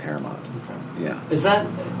something to Paramount. Okay. Yeah.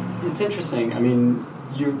 It's interesting. I mean,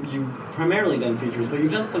 you've primarily done features, but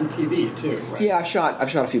you've done some TV too, right? Yeah, I've shot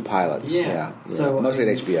a few pilots. Yeah. So mostly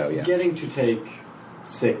at HBO, yeah. Getting to take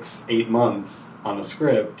 6-8 months on a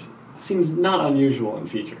script seems not unusual in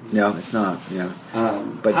features. No, it's not. Yeah.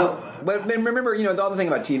 But remember, the other thing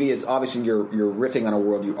about TV is obviously you're riffing on a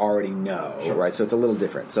world you already know, right? So it's a little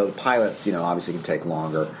different. So the pilots, obviously can take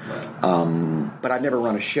longer. Right. But I've never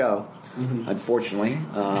run a show, unfortunately.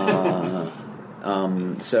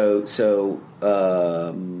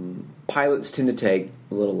 Pilots tend to take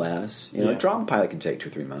a little less. A drama pilot can take 2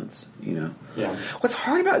 or 3 months. Yeah. What's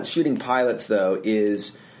hard about shooting pilots, though,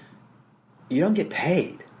 is you don't get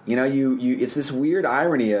paid. It's this weird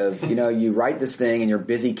irony of, you write this thing and you're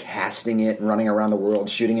busy casting it and running around the world,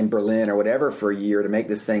 shooting in Berlin or whatever for a year to make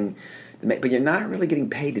this thing, but you're not really getting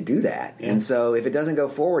paid to do that. Yeah. And so if it doesn't go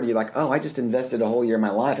forward, you're like, I just invested a whole year of my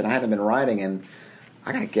life and I haven't been writing and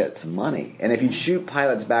I got to get some money. And if you shoot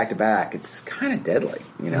pilots back to back, it's kind of deadly,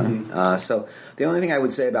 So the only thing I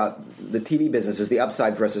would say about the TV business is the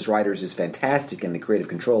upside for us as writers is fantastic, and the creative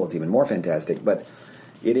control is even more fantastic. But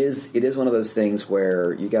it is one of those things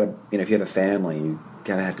where you got to, if you have a family, you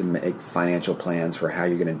kind of have to make financial plans for how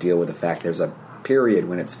you're going to deal with the fact there's a period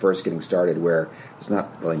when it's first getting started where there's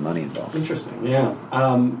not really money involved. Interesting, yeah.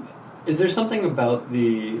 Is there something about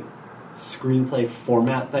the screenplay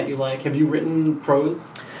format that you like? Have you written prose?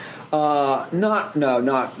 No,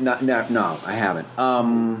 I haven't.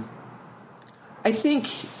 I think,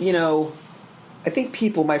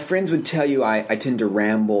 people, my friends would tell you I tend to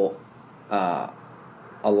ramble a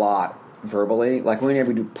lot verbally. Like whenever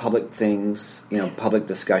we do public things, public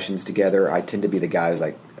discussions together, I tend to be the guy who's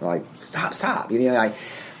like stop.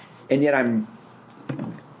 And yet I'm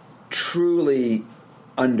truly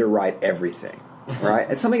underwrite everything. Right?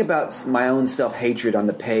 It's something about my own self-hatred on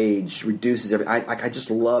the page reduces everything. I just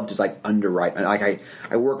love to underwrite. I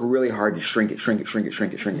work really hard to shrink it.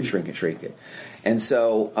 And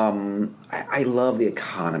so I love the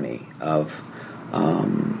economy of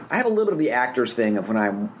I have a little bit of the actor's thing of when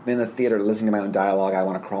I'm in the theater listening to my own dialogue, I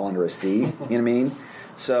want to crawl under a seat. You know what I mean?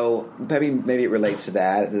 So maybe it relates to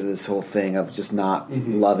that, to this whole thing of just not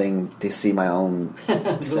loving to see my own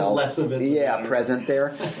self, less of it, present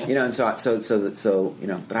there. And so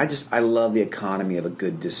but I love the economy of a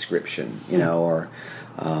good description, or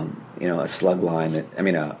a slug line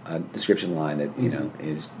a description line that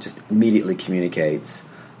is just immediately communicates.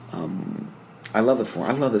 I love the form.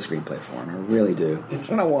 I love the screenplay form. I really do. I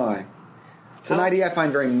don't know why. It's an idea I find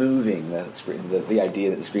very moving. The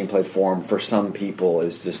idea that the screenplay form for some people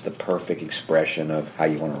is just the perfect expression of how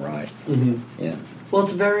you want to write. Mm-hmm. Yeah. Well,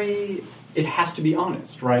 it has to be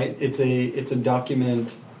honest, right? It's a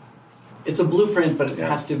document. It's a blueprint, but it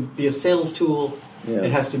has to be a sales tool. Yeah.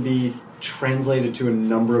 It has to be translated to a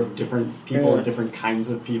number of different people, different kinds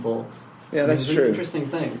of people. Yeah, that's it's true. An interesting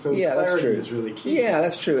thing. So Yeah, that's clarity true. is really key. Yeah,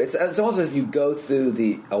 that's true. It's almost as if you go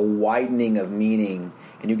through a widening of meaning,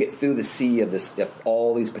 and you get through the sea of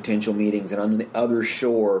all these potential meanings, and on the other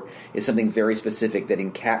shore is something very specific that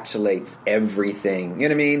encapsulates everything. You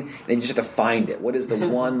know what I mean? And you just have to find it. What is the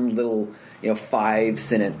one little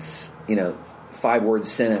 5-sentence, 5-word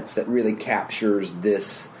sentence that really captures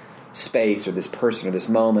this space or this person or this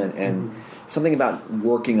moment? And something about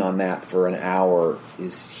working on that for an hour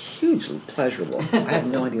is hugely pleasurable. I have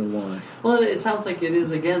no idea why. Well, it sounds like it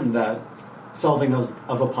is, again, that solving of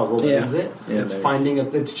a puzzle that exists. Yeah, it's maybe.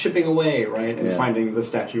 it's chipping away, right, and Yeah. finding the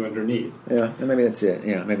statue underneath. Yeah, maybe that's it.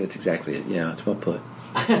 Yeah, maybe that's exactly it. Yeah, it's well put.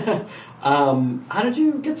 How did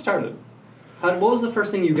you get started? What was the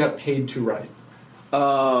first thing you got paid to write?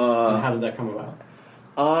 And how did that come about?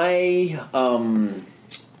 I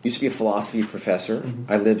used to be a philosophy professor.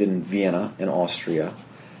 I lived in Vienna, in Austria.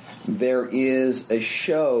 There is a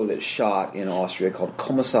show that's shot in Austria called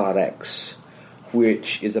Kommissar Rex,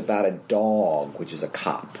 which is about a dog, which is a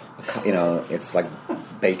cop. It's like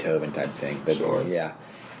Beethoven type thing. But, Sure. Yeah.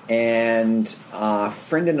 And a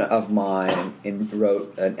friend of mine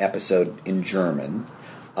wrote an episode in German.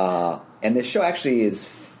 And this show actually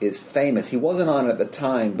is famous. He wasn't on it at the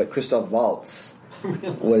time, but Christoph Waltz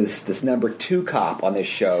was this number 2 cop on this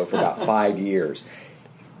show for about 5 years.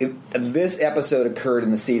 This episode occurred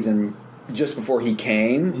in the season just before he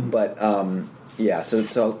came, but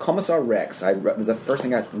so Kommissar Rex was the first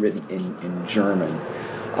thing I'd written in German,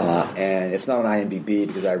 and it's not on IMDb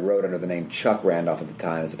because I wrote under the name Chuck Randolph at the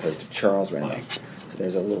time as opposed to Charles Randolph. So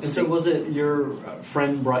there's a little. And so was it your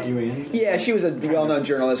friend brought you in? Yeah, she was a well-known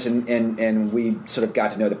journalist, and we sort of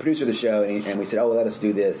got to know the producer of the show, and we said, "Oh, well, let us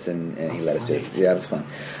do this," and he let us do it. Yeah, it was fun.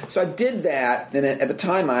 So I did that, and at the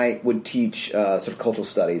time I would teach sort of cultural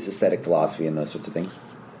studies, aesthetic philosophy, and those sorts of things.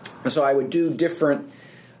 So I would do different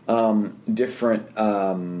sort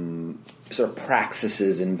of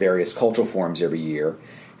praxises in various cultural forms every year.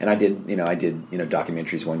 And I did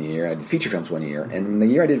documentaries one year, I did feature films one year. And the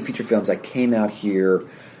year I did feature films, I came out here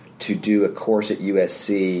to do a course at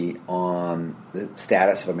USC on the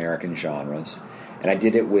status of American genres. And I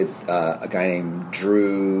did it with a guy named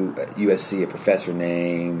Drew at USC, a professor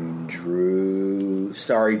named Drew.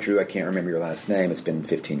 Sorry, Drew, I can't remember your last name. It's been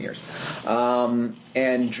 15 years.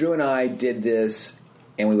 And Drew and I did this,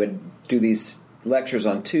 and we would do these lectures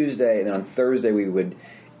on Tuesday, and then on Thursday we would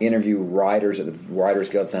interview writers at the Writers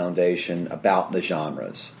Guild Foundation about the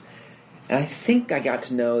genres. And I think I got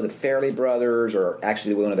to know the Farrelly brothers, or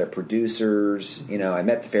actually one of their producers. I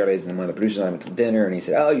met the Farrellys, and then one of the producers and I went to dinner, and he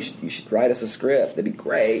said, "Oh, you should write us a script. That'd be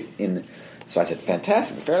great." And so I said,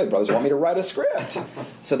 "Fantastic, the Farrelly brothers want me to write a script."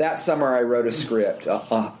 So that summer I wrote a script, sort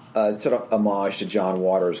of homage to John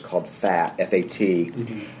Waters, called Fat, F-A-T,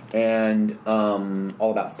 and all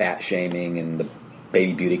about fat shaming and the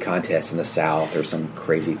baby beauty contest in the South or some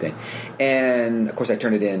crazy thing. And, of course, I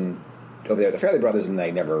turned it in over there at the Farrelly Brothers, and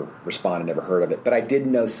they never responded, never heard of it. But I did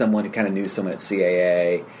know someone who kind of knew someone at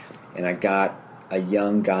CAA, and I got a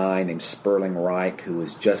young guy named Sperling Reich who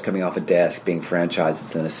was just coming off a desk being franchised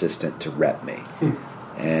as an assistant to rep me.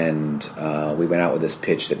 And we went out with this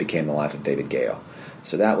pitch that became The Life of David Gale.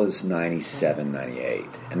 So that was 97, 98,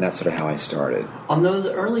 and that's sort of how I started. On those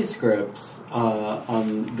early scripts,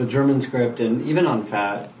 on the German script and even on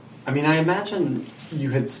Fat, I mean, I imagine you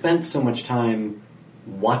had spent so much time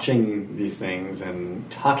watching these things and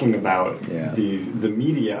talking about the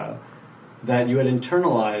media that you had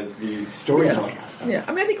internalized these storytelling aspects. Yeah,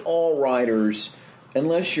 I mean, I think all writers,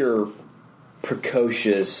 unless you're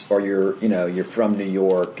precocious or you're from New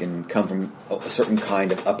York and come from a certain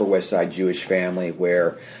kind of Upper West Side Jewish family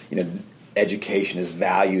where education is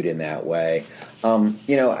valued in that way,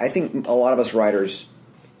 I think a lot of us writers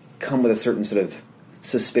come with a certain sort of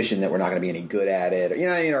suspicion that we're not going to be any good at it,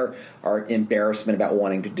 or embarrassment about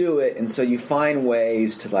wanting to do it, and so you find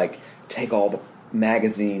ways to take all the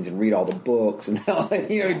magazines and read all the books and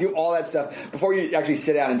do all that stuff before you actually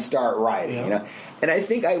sit down and start writing. And I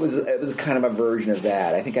think it was kind of a version of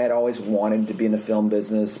that. I think I had always wanted to be in the film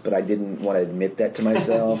business, but I didn't want to admit that to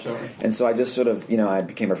myself. Sure. And so I just sort of I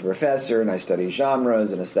became a professor, and I studied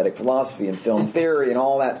genres and aesthetic philosophy and film theory and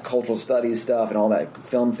all that cultural studies stuff and all that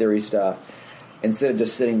film theory stuff, instead of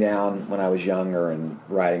just sitting down when I was younger and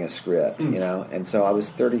writing a script, And so I was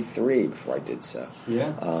 33 before I did so.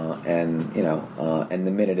 Yeah. And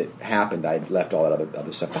the minute it happened, I left all that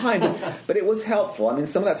other stuff behind. But it was helpful. I mean,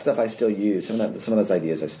 some of that stuff I still use. Some of those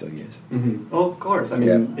ideas I still use. Mm-hmm. Oh, of course. I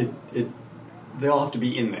mean, they all have to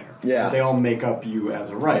be in there. Yeah. They all make up you as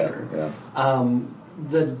a writer. Yeah.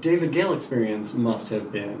 The David Gale experience must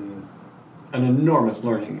have been an enormous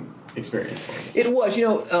learning experience for you. It was.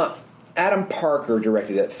 Adam Parker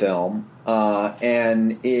directed that film,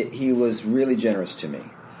 and he was really generous to me.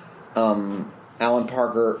 Alan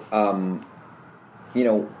Parker,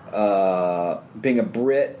 being a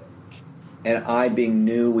Brit and I being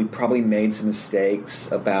new, we probably made some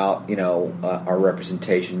mistakes about our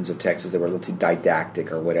representations of Texas that were a little too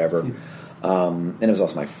didactic or whatever. And it was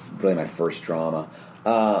also my first drama.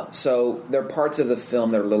 So there are parts of the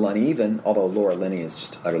film that are a little uneven, although Laura Linney is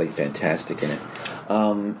just utterly fantastic in it.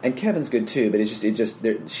 And Kevin's good too, but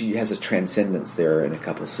she has this transcendence there in a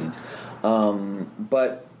couple of scenes.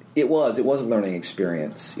 But it was a learning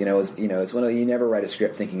experience. It's one of you never write a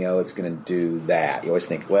script thinking, oh, it's going to do that. You always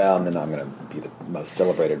think, well, and then I'm going to be the most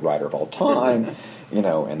celebrated writer of all time,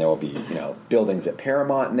 and there will be buildings at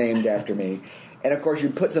Paramount named after me. And of course, you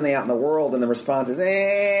put something out in the world, and the response is,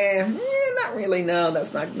 not really. No,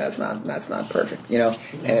 that's not perfect. And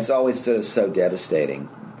it's always sort of so devastating.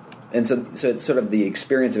 And so it's sort of the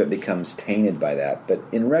experience of it becomes tainted by that. But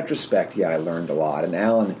in retrospect, I learned a lot. And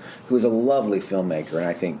Alan, who is a lovely filmmaker, and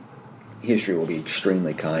I think history will be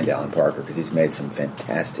extremely kind to Alan Parker because he's made some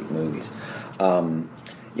fantastic movies. I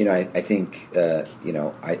think he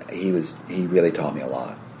really taught me a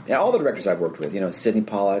lot. Yeah, all the directors I've worked with, Sidney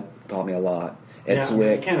Pollack taught me a lot. Ed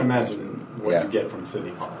Zwick. I can't imagine what you get from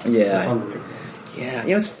Sidney Pollack. Yeah. It's unbelievable. Yeah,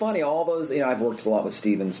 it's funny, all those, I've worked a lot with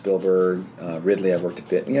Steven Spielberg, Ridley, I've worked a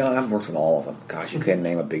bit, I've worked with all of them. Gosh, you couldn't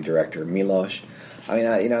name a big director. Milos. I mean,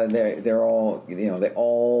 they're all, they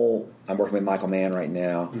all, I'm working with Michael Mann right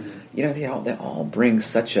now. Mm-hmm. They all bring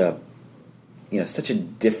such a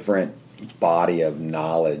different body of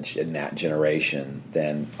knowledge in that generation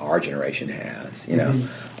than our generation has, and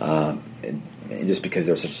just because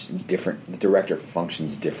they're such different, the director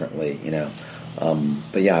functions differently,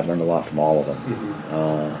 but I've learned a lot from all of them.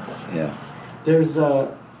 Mm-hmm.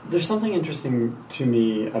 There's something interesting to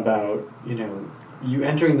me about you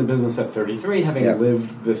entering the business at 33, having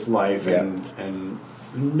lived this life and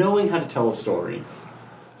knowing how to tell a story,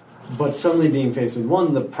 but suddenly being faced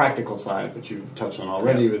with the practical side, which you've touched on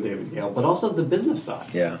already with David Gale, but also the business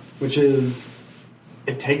side, which is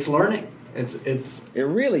it takes learning. It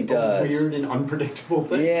really does. A weird and unpredictable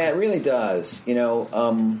thing. Yeah, it really does.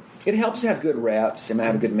 It helps to have good reps and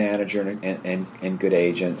have a good manager and good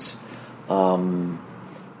agents. And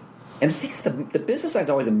I think the business side is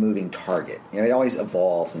always a moving target. It always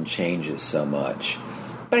evolves and changes so much.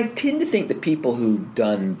 But I tend to think the people who've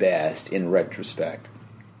done best in retrospect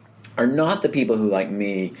are not the people who, like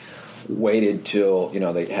me, waited till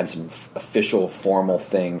they had some official formal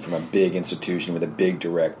thing from a big institution with a big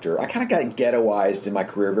director. I kind of got ghettoized in my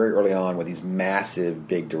career very early on with these massive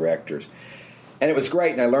big directors. And it was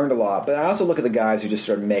great, and I learned a lot. But I also look at the guys who just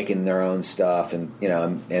started making their own stuff, and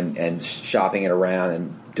and shopping it around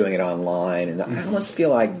and doing it online. And I almost feel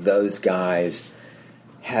like those guys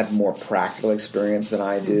have more practical experience than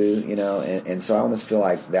I do. And so I almost feel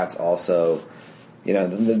like that's also,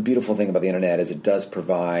 the beautiful thing about the internet is it does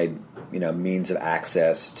provide means of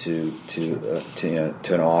access to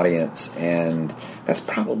an audience, and that's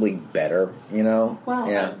probably better.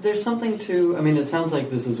 Well, there's something to. I mean, it sounds like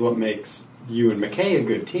this is what makes you and McKay a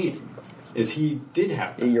good team. Is he did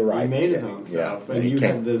have that. You're right. He made his own stuff, and you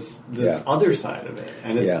had this other side of it,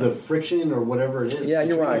 and it's the friction or whatever it is. Yeah,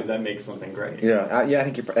 you're right. That makes something great. Yeah, I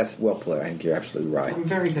think that's well put. I think you're absolutely right. I'm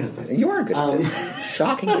very good at this. You are good at this.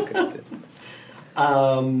 Shockingly good at this.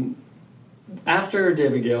 After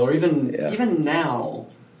David Gale, or even now,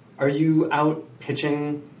 are you out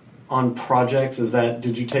pitching on projects?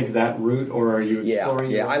 Did you take that route, or are you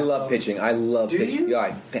exploring? Yeah, I love pitching. I love pitching.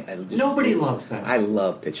 You? Nobody loves that. I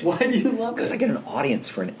love pitching. Why do you love it? Because I get an audience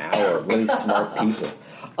for an hour of really smart people.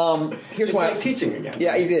 It's like teaching again.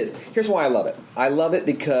 Yeah, it is. Here's why I love it. I love it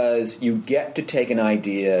because you get to take an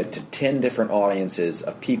idea to 10 different audiences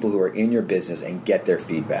of people who are in your business and get their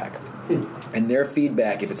feedback. And their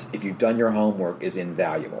feedback, if you've done your homework, is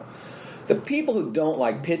invaluable. The people who don't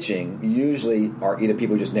like pitching usually are either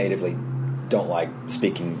people who just natively don't like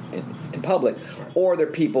speaking in public, or they're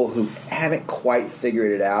people who haven't quite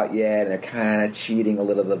figured it out yet, and they're kind of cheating a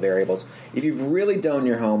little of the variables. If you've really done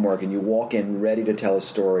your homework and you walk in ready to tell a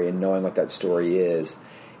story and knowing what that story is,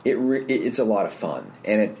 it's a lot of fun.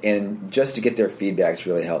 And just to get their feedback is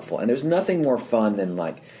really helpful. And there's nothing more fun than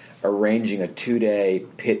like arranging a 2-day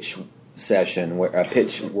pitch session, where a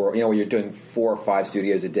pitch, where you're doing 4 or 5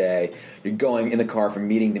 studios a day. You're going in the car from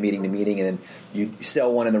meeting to meeting to meeting, and then you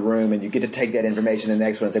sell one in the room, and you get to take that information to the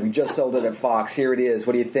next one and say, "We just sold it at Fox. Here it is.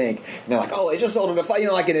 What do you think?" And they're like, "Oh, they just sold it at Fox."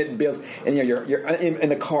 And it builds, and you're in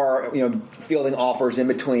the car, fielding offers in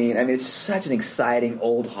between. I mean, it's such an exciting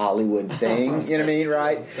old Hollywood thing. You know what I mean,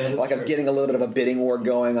 right? Like I'm getting a little bit of a bidding war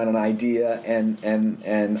going on an idea,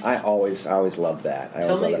 and I always love that. I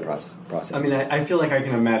always love that process. I mean, I feel like I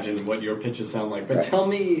can imagine what your pitches sound like, but tell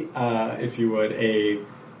me, if you would, a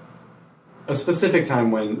specific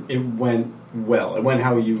time when it went well. It went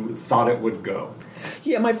how you thought it would go.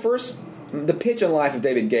 Yeah, the pitch on Life of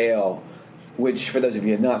David Gale, which, for those of you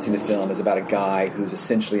who have not seen the film, is about a guy who's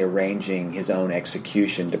essentially arranging his own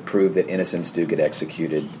execution to prove that innocents do get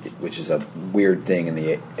executed, which is a weird thing in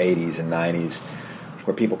the 80s and 90s,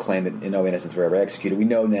 where people claim that no innocents were ever executed. We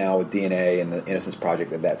know now with DNA and the Innocence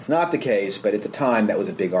Project that that's not the case, but at the time that was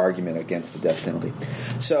a big argument against the death penalty.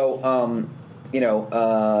 So,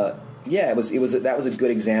 that was a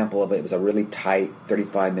good example of it. It was a really tight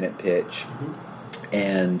 35-minute pitch,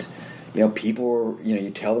 and people were, you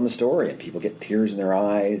tell them the story and people get tears in their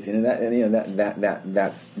eyes,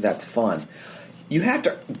 that's fun. You have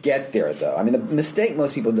to get there, though. I mean, the mistake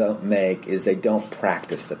most people don't make is they don't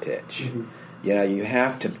practice the pitch. Mm-hmm. You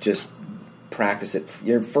have to just practice it.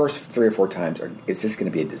 Your first 3 or 4 times, it's just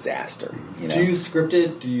going to be a disaster. Do you script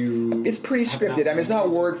it? It's pretty scripted. I mean, it's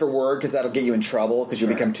not word for word because that'll get you in trouble because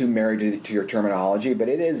you'll become too married to your terminology. But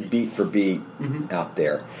it is beat for beat out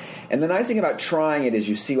there. And the nice thing about trying it is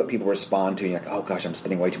you see what people respond to, and you're like, oh gosh, I'm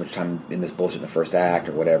spending way too much time in this bullshit in the first act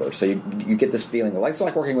or whatever. So you get this feeling it's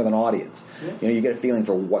like working with an audience. Yeah. You get a feeling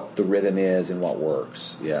for what the rhythm is and what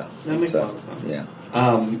works. Yeah, that makes a lot of sense. Yeah.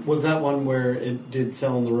 Was that one where it did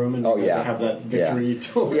sell in the room and you got to have that victory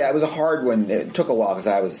tour? Yeah, it was a hard one. It took a while because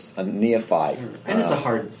I was a neophyte. And it's a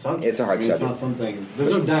hard subject. It's a hard subject. It's not something. There's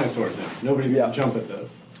no dinosaurs in it. Nobody's going to jump at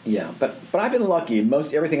this. Yeah, but I've been lucky.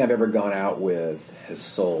 Most everything I've ever gone out with has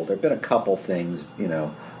sold. There've been a couple things,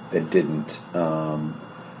 that didn't, and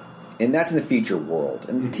that's in the feature world.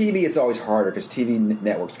 And TV, it's always harder because TV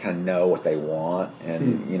networks kind of know what they want,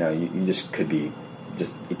 and you just could be.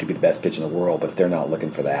 It could be the best pitch in the world, but if they're not looking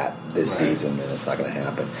for that this season, then it's not going to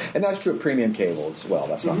happen. And that's true of premium cable as well.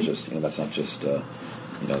 That's not just the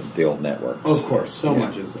old network. Oh, of course, so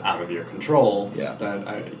much is out of your control. Yeah.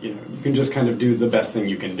 That you can just kind of do the best thing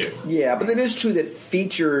you can do. Yeah, but it is true that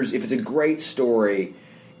features, if it's a great story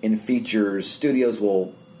in features, studios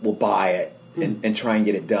will buy it and try and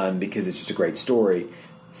get it done because it's just a great story.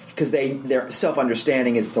 Because their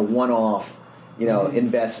self-understanding is it's a one-off.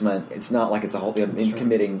 Investment. It's not like it's a whole. In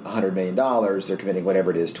committing $100 million, they're committing whatever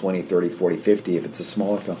it is, 20, 30, 40, 50 if it's a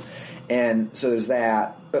smaller film. And so there's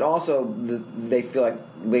that. But also, they feel like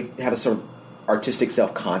they have a sort of artistic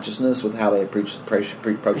self-consciousness with how they approach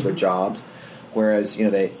their jobs. Whereas,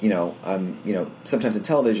 sometimes in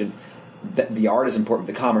television, the art is important,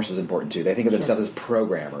 the commerce is important too. They think of themselves as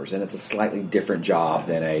programmers, and it's a slightly different job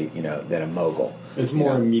than a mogul. It's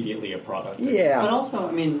more immediately a product. Yeah. But also,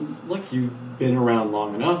 I mean, look, you've been around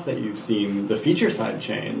long enough that you've seen the feature side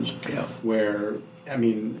change. Yeah. Where, I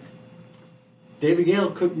mean, David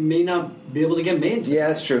Gale may not be able to get made. Yeah,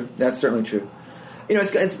 that's true. That's certainly true.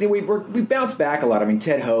 We bounce back a lot. I mean,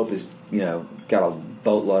 Ted Hope has got a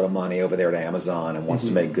boatload of money over there at Amazon and wants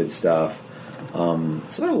to make good stuff. So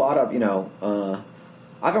there are a lot of,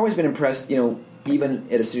 I've always been impressed, even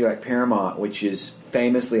at a studio like Paramount, which is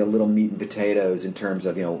famously a little meat and potatoes in terms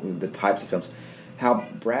of, the types of films, how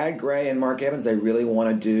Brad Gray and Mark Evans, they really want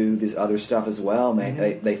to do this other stuff as well.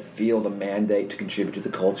 They feel the mandate to contribute to the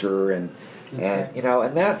culture and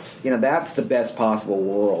that's the best possible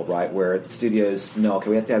world, right, where studios know, okay,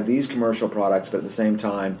 we have to have these commercial products, but at the same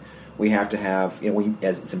time, we have to have,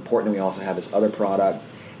 it's important that we also have this other product.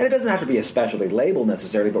 And it doesn't have to be a specialty label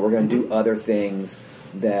necessarily, but we're going to do other things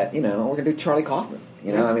that, we're going to do Charlie Kaufman.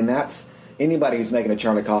 I mean, that's anybody who's making a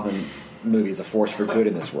Charlie Kaufman movie is a force for good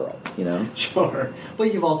in this world, Sure.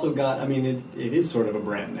 But you've also got, I mean, it is sort of a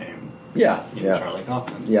brand name. Yeah. Charlie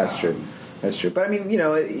Kaufman. Yeah, that's true. That's true. But I mean,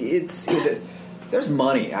 there's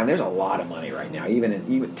money. I mean, there's a lot of money right now, even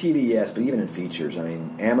TV, yes, but even in features. I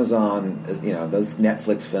mean, Amazon, those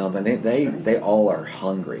Netflix films, and they all are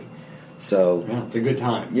hungry. So yeah, it's a good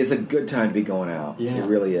time. Yeah, it's a good time to be going out. Yeah. It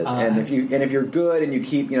really is. And if you're good and you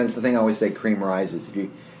keep, it's the thing I always say, cream rises. If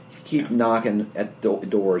you keep knocking at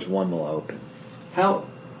doors, one will open. I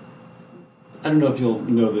don't know if you'll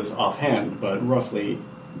know this offhand, but roughly,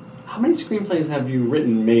 how many screenplays have you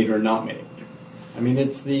written, made, or not made? I mean,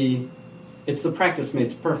 it's the it's the practice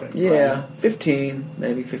makes perfect. Yeah, right? 15,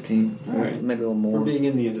 maybe 15, All right. maybe a little more. For being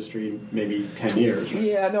in the industry, maybe 10 years. Right?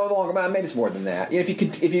 Yeah, no longer. Maybe it's more than that. If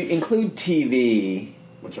you include TV,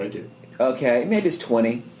 Which I do. okay, maybe it's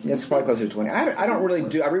 20. Yeah, it's probably closer to 20. I don't really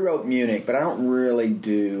do. I rewrote Munich, but I don't really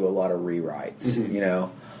do a lot of rewrites. Mm-hmm. You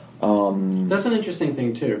know. That's an interesting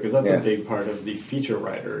thing too, because that's Yeah. a big part of the feature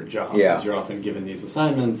writer job. Yeah. Is you're often given these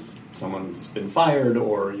assignments, someone's been fired,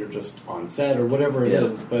 or you're just on set, or whatever it Yeah.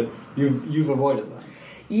 is. But you've avoided that.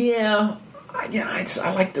 Yeah.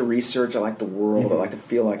 I like the research. I like the world. Mm-hmm. I like to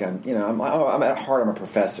feel like I'm at heart I'm a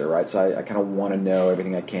professor, right? So I kind of want to know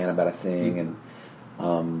everything I can about a thing,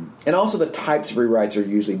 and also the types of rewrites are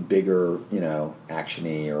usually bigger,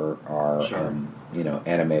 actiony or Sure.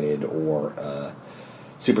 Animated or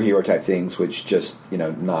superhero type things, which just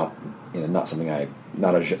not something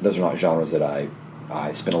those are not genres that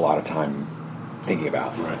I spend a lot of time thinking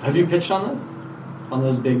about. Right. Have you pitched on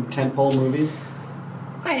those big tentpole movies?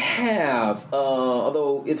 I have,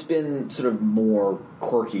 although it's been sort of more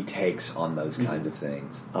quirky takes on those kinds of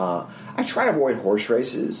things. I try to avoid horse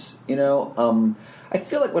races. I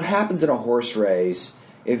feel like what happens in a horse race,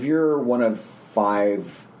 if you're one of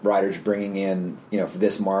 5 writers bringing in, for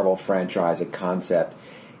this Marvel franchise a concept,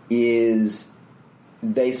 is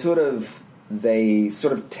they sort of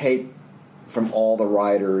take from all the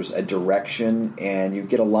writers a direction, and you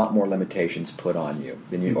get a lot more limitations put on you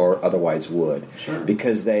than you or otherwise would. Sure.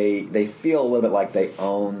 Because they feel a little bit like they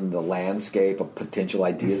own the landscape of potential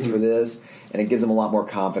ideas for this, and it gives them a lot more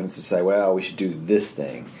confidence to say, well, we should do this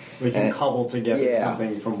thing. We can cobble together yeah.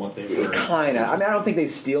 something from what they've heard. Kind of. I mean, I don't think they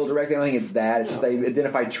steal directly. I don't think it's that. It's just they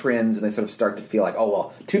identify trends, and they sort of start to feel like, oh,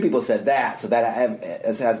 well, 2 people said that, so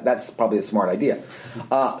that's probably a smart idea.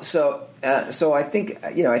 So I think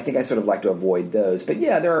I sort of like to avoid those. But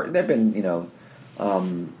yeah, there've been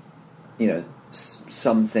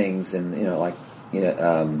some things that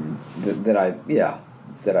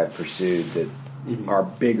I pursued that are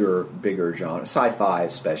bigger genre, sci-fi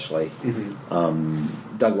especially.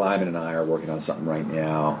 Doug Lyman and I are working on something right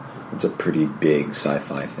now. It's a pretty big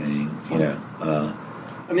sci-fi thing,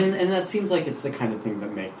 I mean, and that seems like it's the kind of thing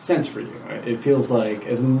that makes sense for you. Right? It feels like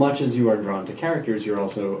as much as you are drawn to characters, you're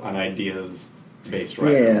also an ideas-based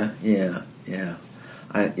writer. Yeah.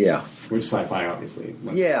 Which sci-fi, obviously.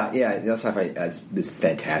 Yeah. That sci-fi is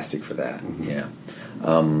fantastic for that. Yeah.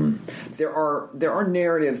 There are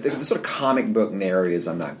narratives. There's sort of comic book narratives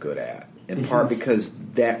I'm not good at. In part because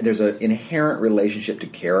there's an inherent relationship to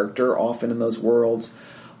character often in those worlds.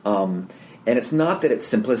 And it's not that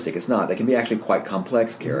it's simplistic. It's not. They can be actually quite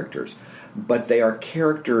complex characters. But they are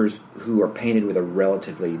characters who are painted with a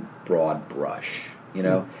relatively broad brush,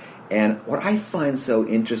 And what I find so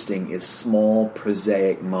interesting is small,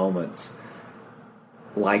 prosaic moments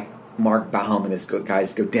like Mark Baum and his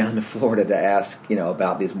guys go down to Florida to ask,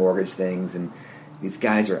 about these mortgage things. And these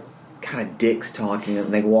guys are kind of dicks talking.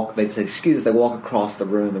 And they'd say, excuse us, they walk across the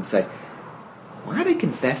room and say, why are they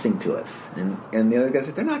confessing to us? And the other guy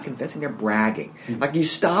said, they're not confessing, they're bragging. Like, you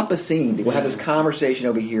stop a scene to have this conversation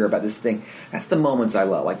over here about this thing. That's the moments I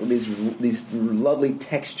love, like these lovely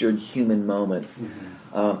textured human moments.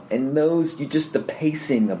 And those, the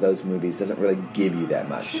pacing of those movies doesn't really give you that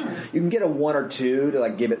much. Sure. You can get a 1 or 2 to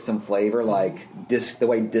give it some flavor, like the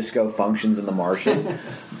way disco functions in The Martian.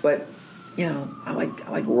 But I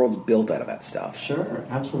like worlds built out of that stuff. Sure,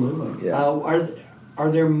 absolutely. Yeah. Are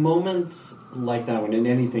there moments like that one in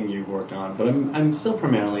anything you've worked on? But I'm still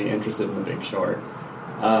primarily interested in The Big Short.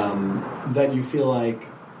 That you feel like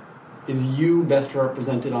is you best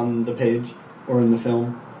represented on the page or in the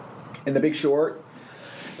film? In The Big Short?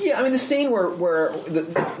 Yeah, I mean the scene where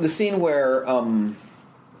the scene where I'm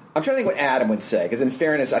trying to think what Adam would say, because in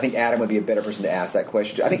fairness, I think Adam would be a better person to ask that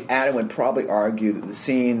question. I think Adam would probably argue that the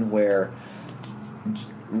scene where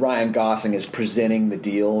Ryan Gosling is presenting the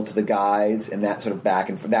deal to the guys, and that sort of back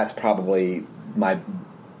and forth, that's probably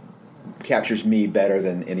captures me better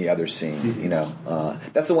than any other scene.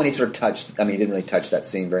 That's the one he sort of touched. I mean, he didn't really touch that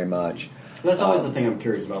scene very much. That's always the thing I'm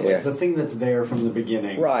curious about. Like, the thing that's there from the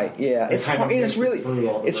beginning. Right, yeah. It's hard, it's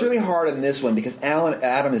really hard in this one because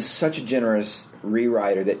Adam is such a generous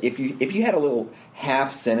rewriter that if you had a little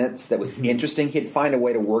half sentence that was interesting, he'd find a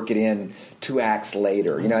way to work it in 2 acts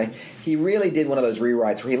later. He really did one of those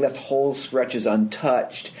rewrites where he left whole stretches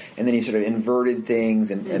untouched, and then he sort of inverted things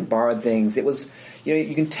and borrowed things. It was,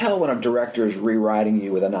 you can tell when a director is rewriting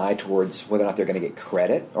you with an eye towards whether or not they're going to get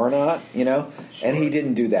credit or not. Sure. And he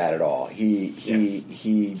didn't do that at all.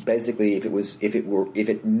 He basically, if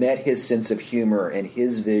it met his sense of humor and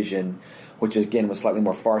his vision, which again was slightly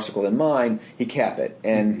more farcical than mine, he kept it.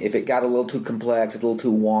 And if it got a little too complex, a little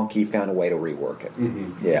too wonky, he found a way to rework it.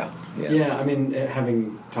 Yeah. Yeah, I mean,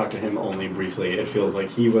 having talked to him only briefly, it feels like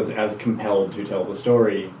he was as compelled to tell the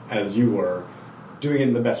story as you were, doing it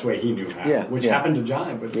in the best way he knew how, which happened to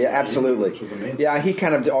jive with absolutely. Which was amazing. Yeah, he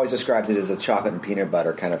kind of always describes it as a chocolate and peanut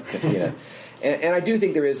butter kind of, And I do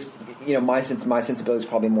think there is, my sensibility is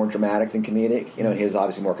probably more dramatic than comedic. His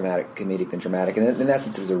obviously more comedic than dramatic. And in that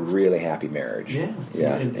sense, it was a really happy marriage. It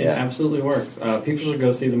absolutely works. People should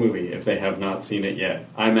go see the movie if they have not seen it yet.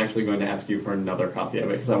 I'm actually going to ask you for another copy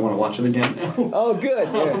of it because I want to watch it again now. Oh, good.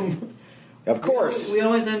 Of course. We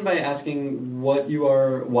always end by asking what you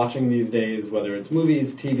are watching these days, whether it's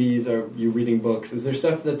movies, TVs, or you reading books. Is there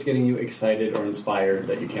stuff that's getting you excited or inspired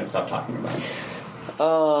that you can't stop talking about?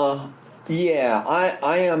 Yeah,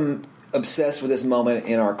 I am obsessed with this moment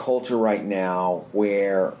in our culture right now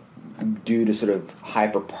where, due to sort of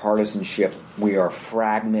hyper-partisanship, we are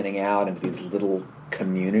fragmenting out into these little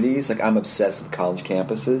communities. Like, I'm obsessed with college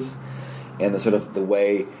campuses and the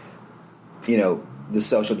way, the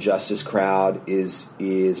social justice crowd is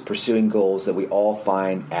pursuing goals that we all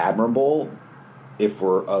find admirable if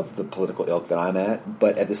we're of the political ilk that I'm at,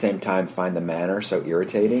 but at the same time find the manner so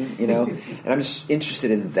irritating, And I'm just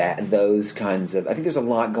interested in those kinds of... I think there's a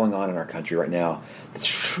lot going on in our country right now that's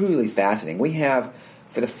truly fascinating. We have,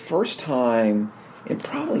 for the first time in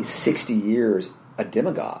probably 60 years, a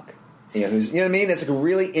demagogue. Who's, you know what I mean? It's like a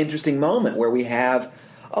really interesting moment where we have,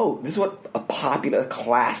 this is what a popular,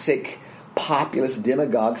 classic... populist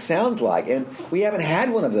demagogue sounds like, and we haven't had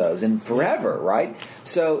one of those in forever, right?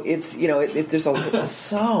 So it's there's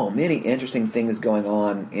so many interesting things going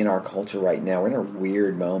on in our culture right now. We're in a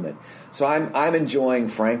weird moment, so I'm enjoying,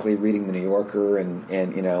 frankly, reading the New Yorker and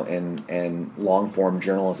long form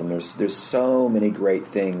journalism. There's so many great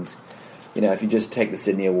things. If you just take the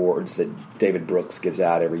Sydney Awards that David Brooks gives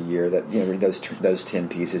out every year, that those 10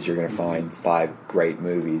 pieces, you're going to find 5 great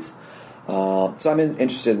movies. So I'm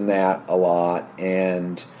interested in that a lot,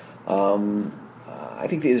 and I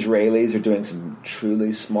think the Israelis are doing some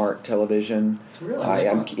truly smart television. Really?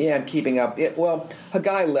 I'm keeping up.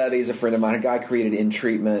 Haggai Levy is a friend of mine. Haggai created In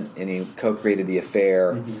Treatment, and he co-created The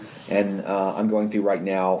Affair, and I'm going through right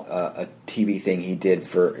now a TV thing he did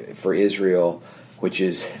for Israel, which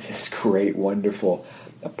is this great, wonderful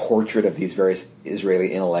portrait of these various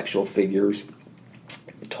Israeli intellectual figures,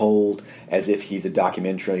 told as if he's a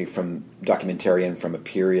documentarian from a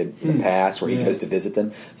period in the past where he goes to visit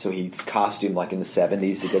them. So he's costumed like in the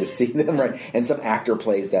 70s to go to see them, right? And some actor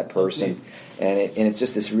plays that person, and it's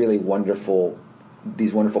just this really wonderful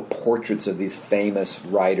portraits of these famous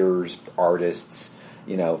writers, artists,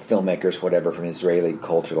 filmmakers, whatever, from Israeli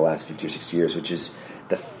culture the last 50 or 60 years, which is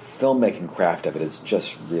the filmmaking craft of it is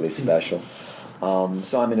just really special.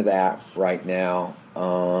 So I'm into that right now.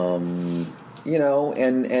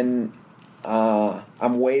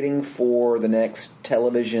 I'm waiting for the next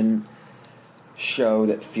television show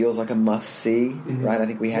that feels like a must-see, right? I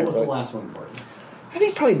think we had... What was the last one for you? I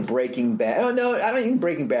think probably Breaking Bad. Oh, no, I don't think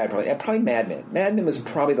Breaking Bad, probably Mad Men. Mad Men was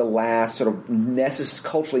probably the last sort of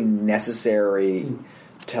culturally necessary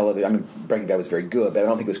television. I mean, Breaking Bad was very good, but I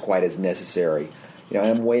don't think it was quite as necessary.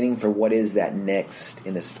 I'm waiting for what is that next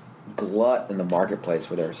in this glut in the marketplace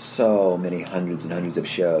where there are so many hundreds and hundreds of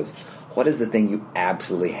shows. What is the thing you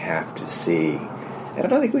absolutely have to see? And I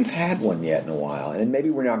don't think we've had one yet in a while. And maybe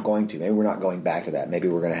we're not going to. Maybe we're not going back to that. Maybe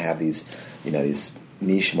we're going to have these, these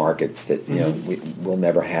niche markets that, we'll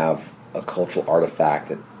never have a cultural artifact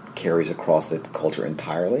that carries across the culture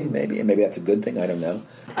entirely. Maybe. And maybe that's a good thing. I don't know.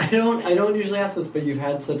 I don't usually ask this, but you've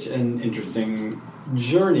had such an interesting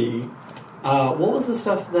journey. What was the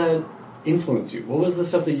stuff that influenced you? What was the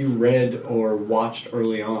stuff that you read or watched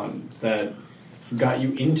early on that got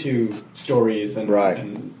you into stories and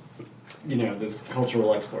this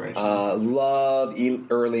cultural exploration? Love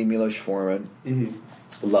early Milos Forman.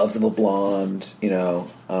 Loves of a Blonde,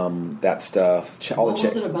 that stuff. What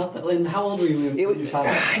was it about that? And how old were you when you saw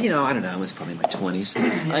that? I don't know. I was probably in my 20s.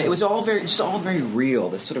 It was all very real.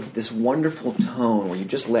 This wonderful tone where you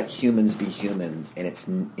just let humans be humans, and it's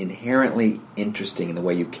inherently interesting in the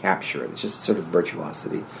way you capture it. It's just sort of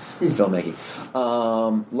virtuosity in filmmaking.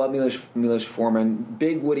 Love Milos Forman.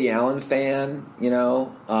 Big Woody Allen fan.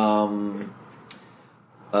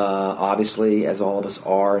 Obviously, as all of us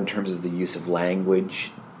are, in terms of the use of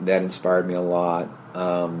language, that inspired me a lot.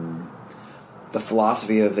 The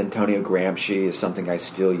philosophy of Antonio Gramsci is something I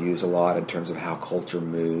still use a lot in terms of how culture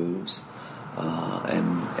moves,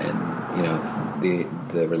 and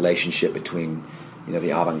the relationship between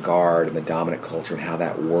the avant-garde and the dominant culture and how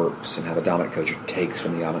that works and how the dominant culture takes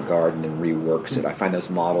from the avant-garde and then reworks it. I find those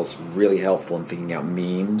models really helpful in thinking out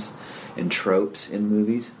memes and tropes in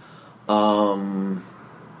movies. Gosh,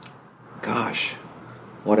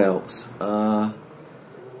 what else?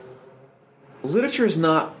 Literature is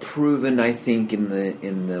not proven, I think, in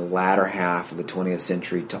the latter half of the 20th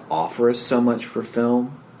century to offer us so much for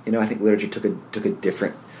film. I think literature took a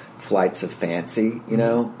different flights of fancy.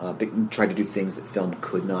 Tried to do things that film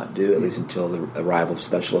could not do, at least until the arrival of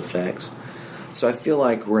special effects. So I feel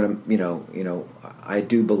like we're in I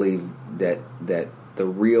do believe that the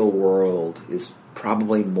real world is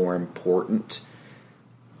probably more important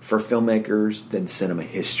for filmmakers than cinema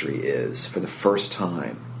history is for the first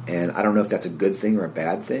time. And I don't know if that's a good thing or a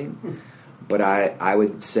bad thing, but I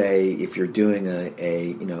would say if you're doing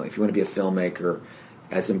if you want to be a filmmaker,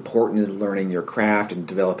 as important as learning your craft and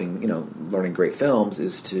developing, learning great films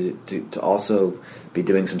is to also be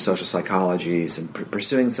doing some social psychologies and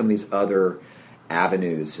pursuing some of these other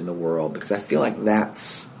avenues in the world, because I feel like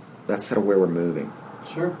that's sort of where we're moving.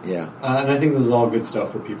 Sure. Yeah. And I think this is all good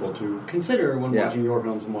stuff for people to consider when watching your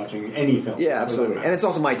films and watching any film. Yeah, absolutely. And it's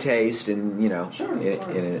also my taste, and Sure.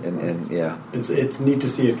 And yeah, it's neat to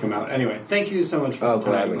see it come out. Anyway, thank you so much for the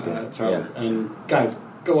time, Charles. Yeah. And guys,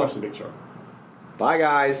 go watch The Big Short. Bye,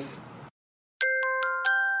 guys.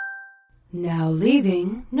 Now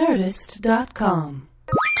leaving Nerdist.com.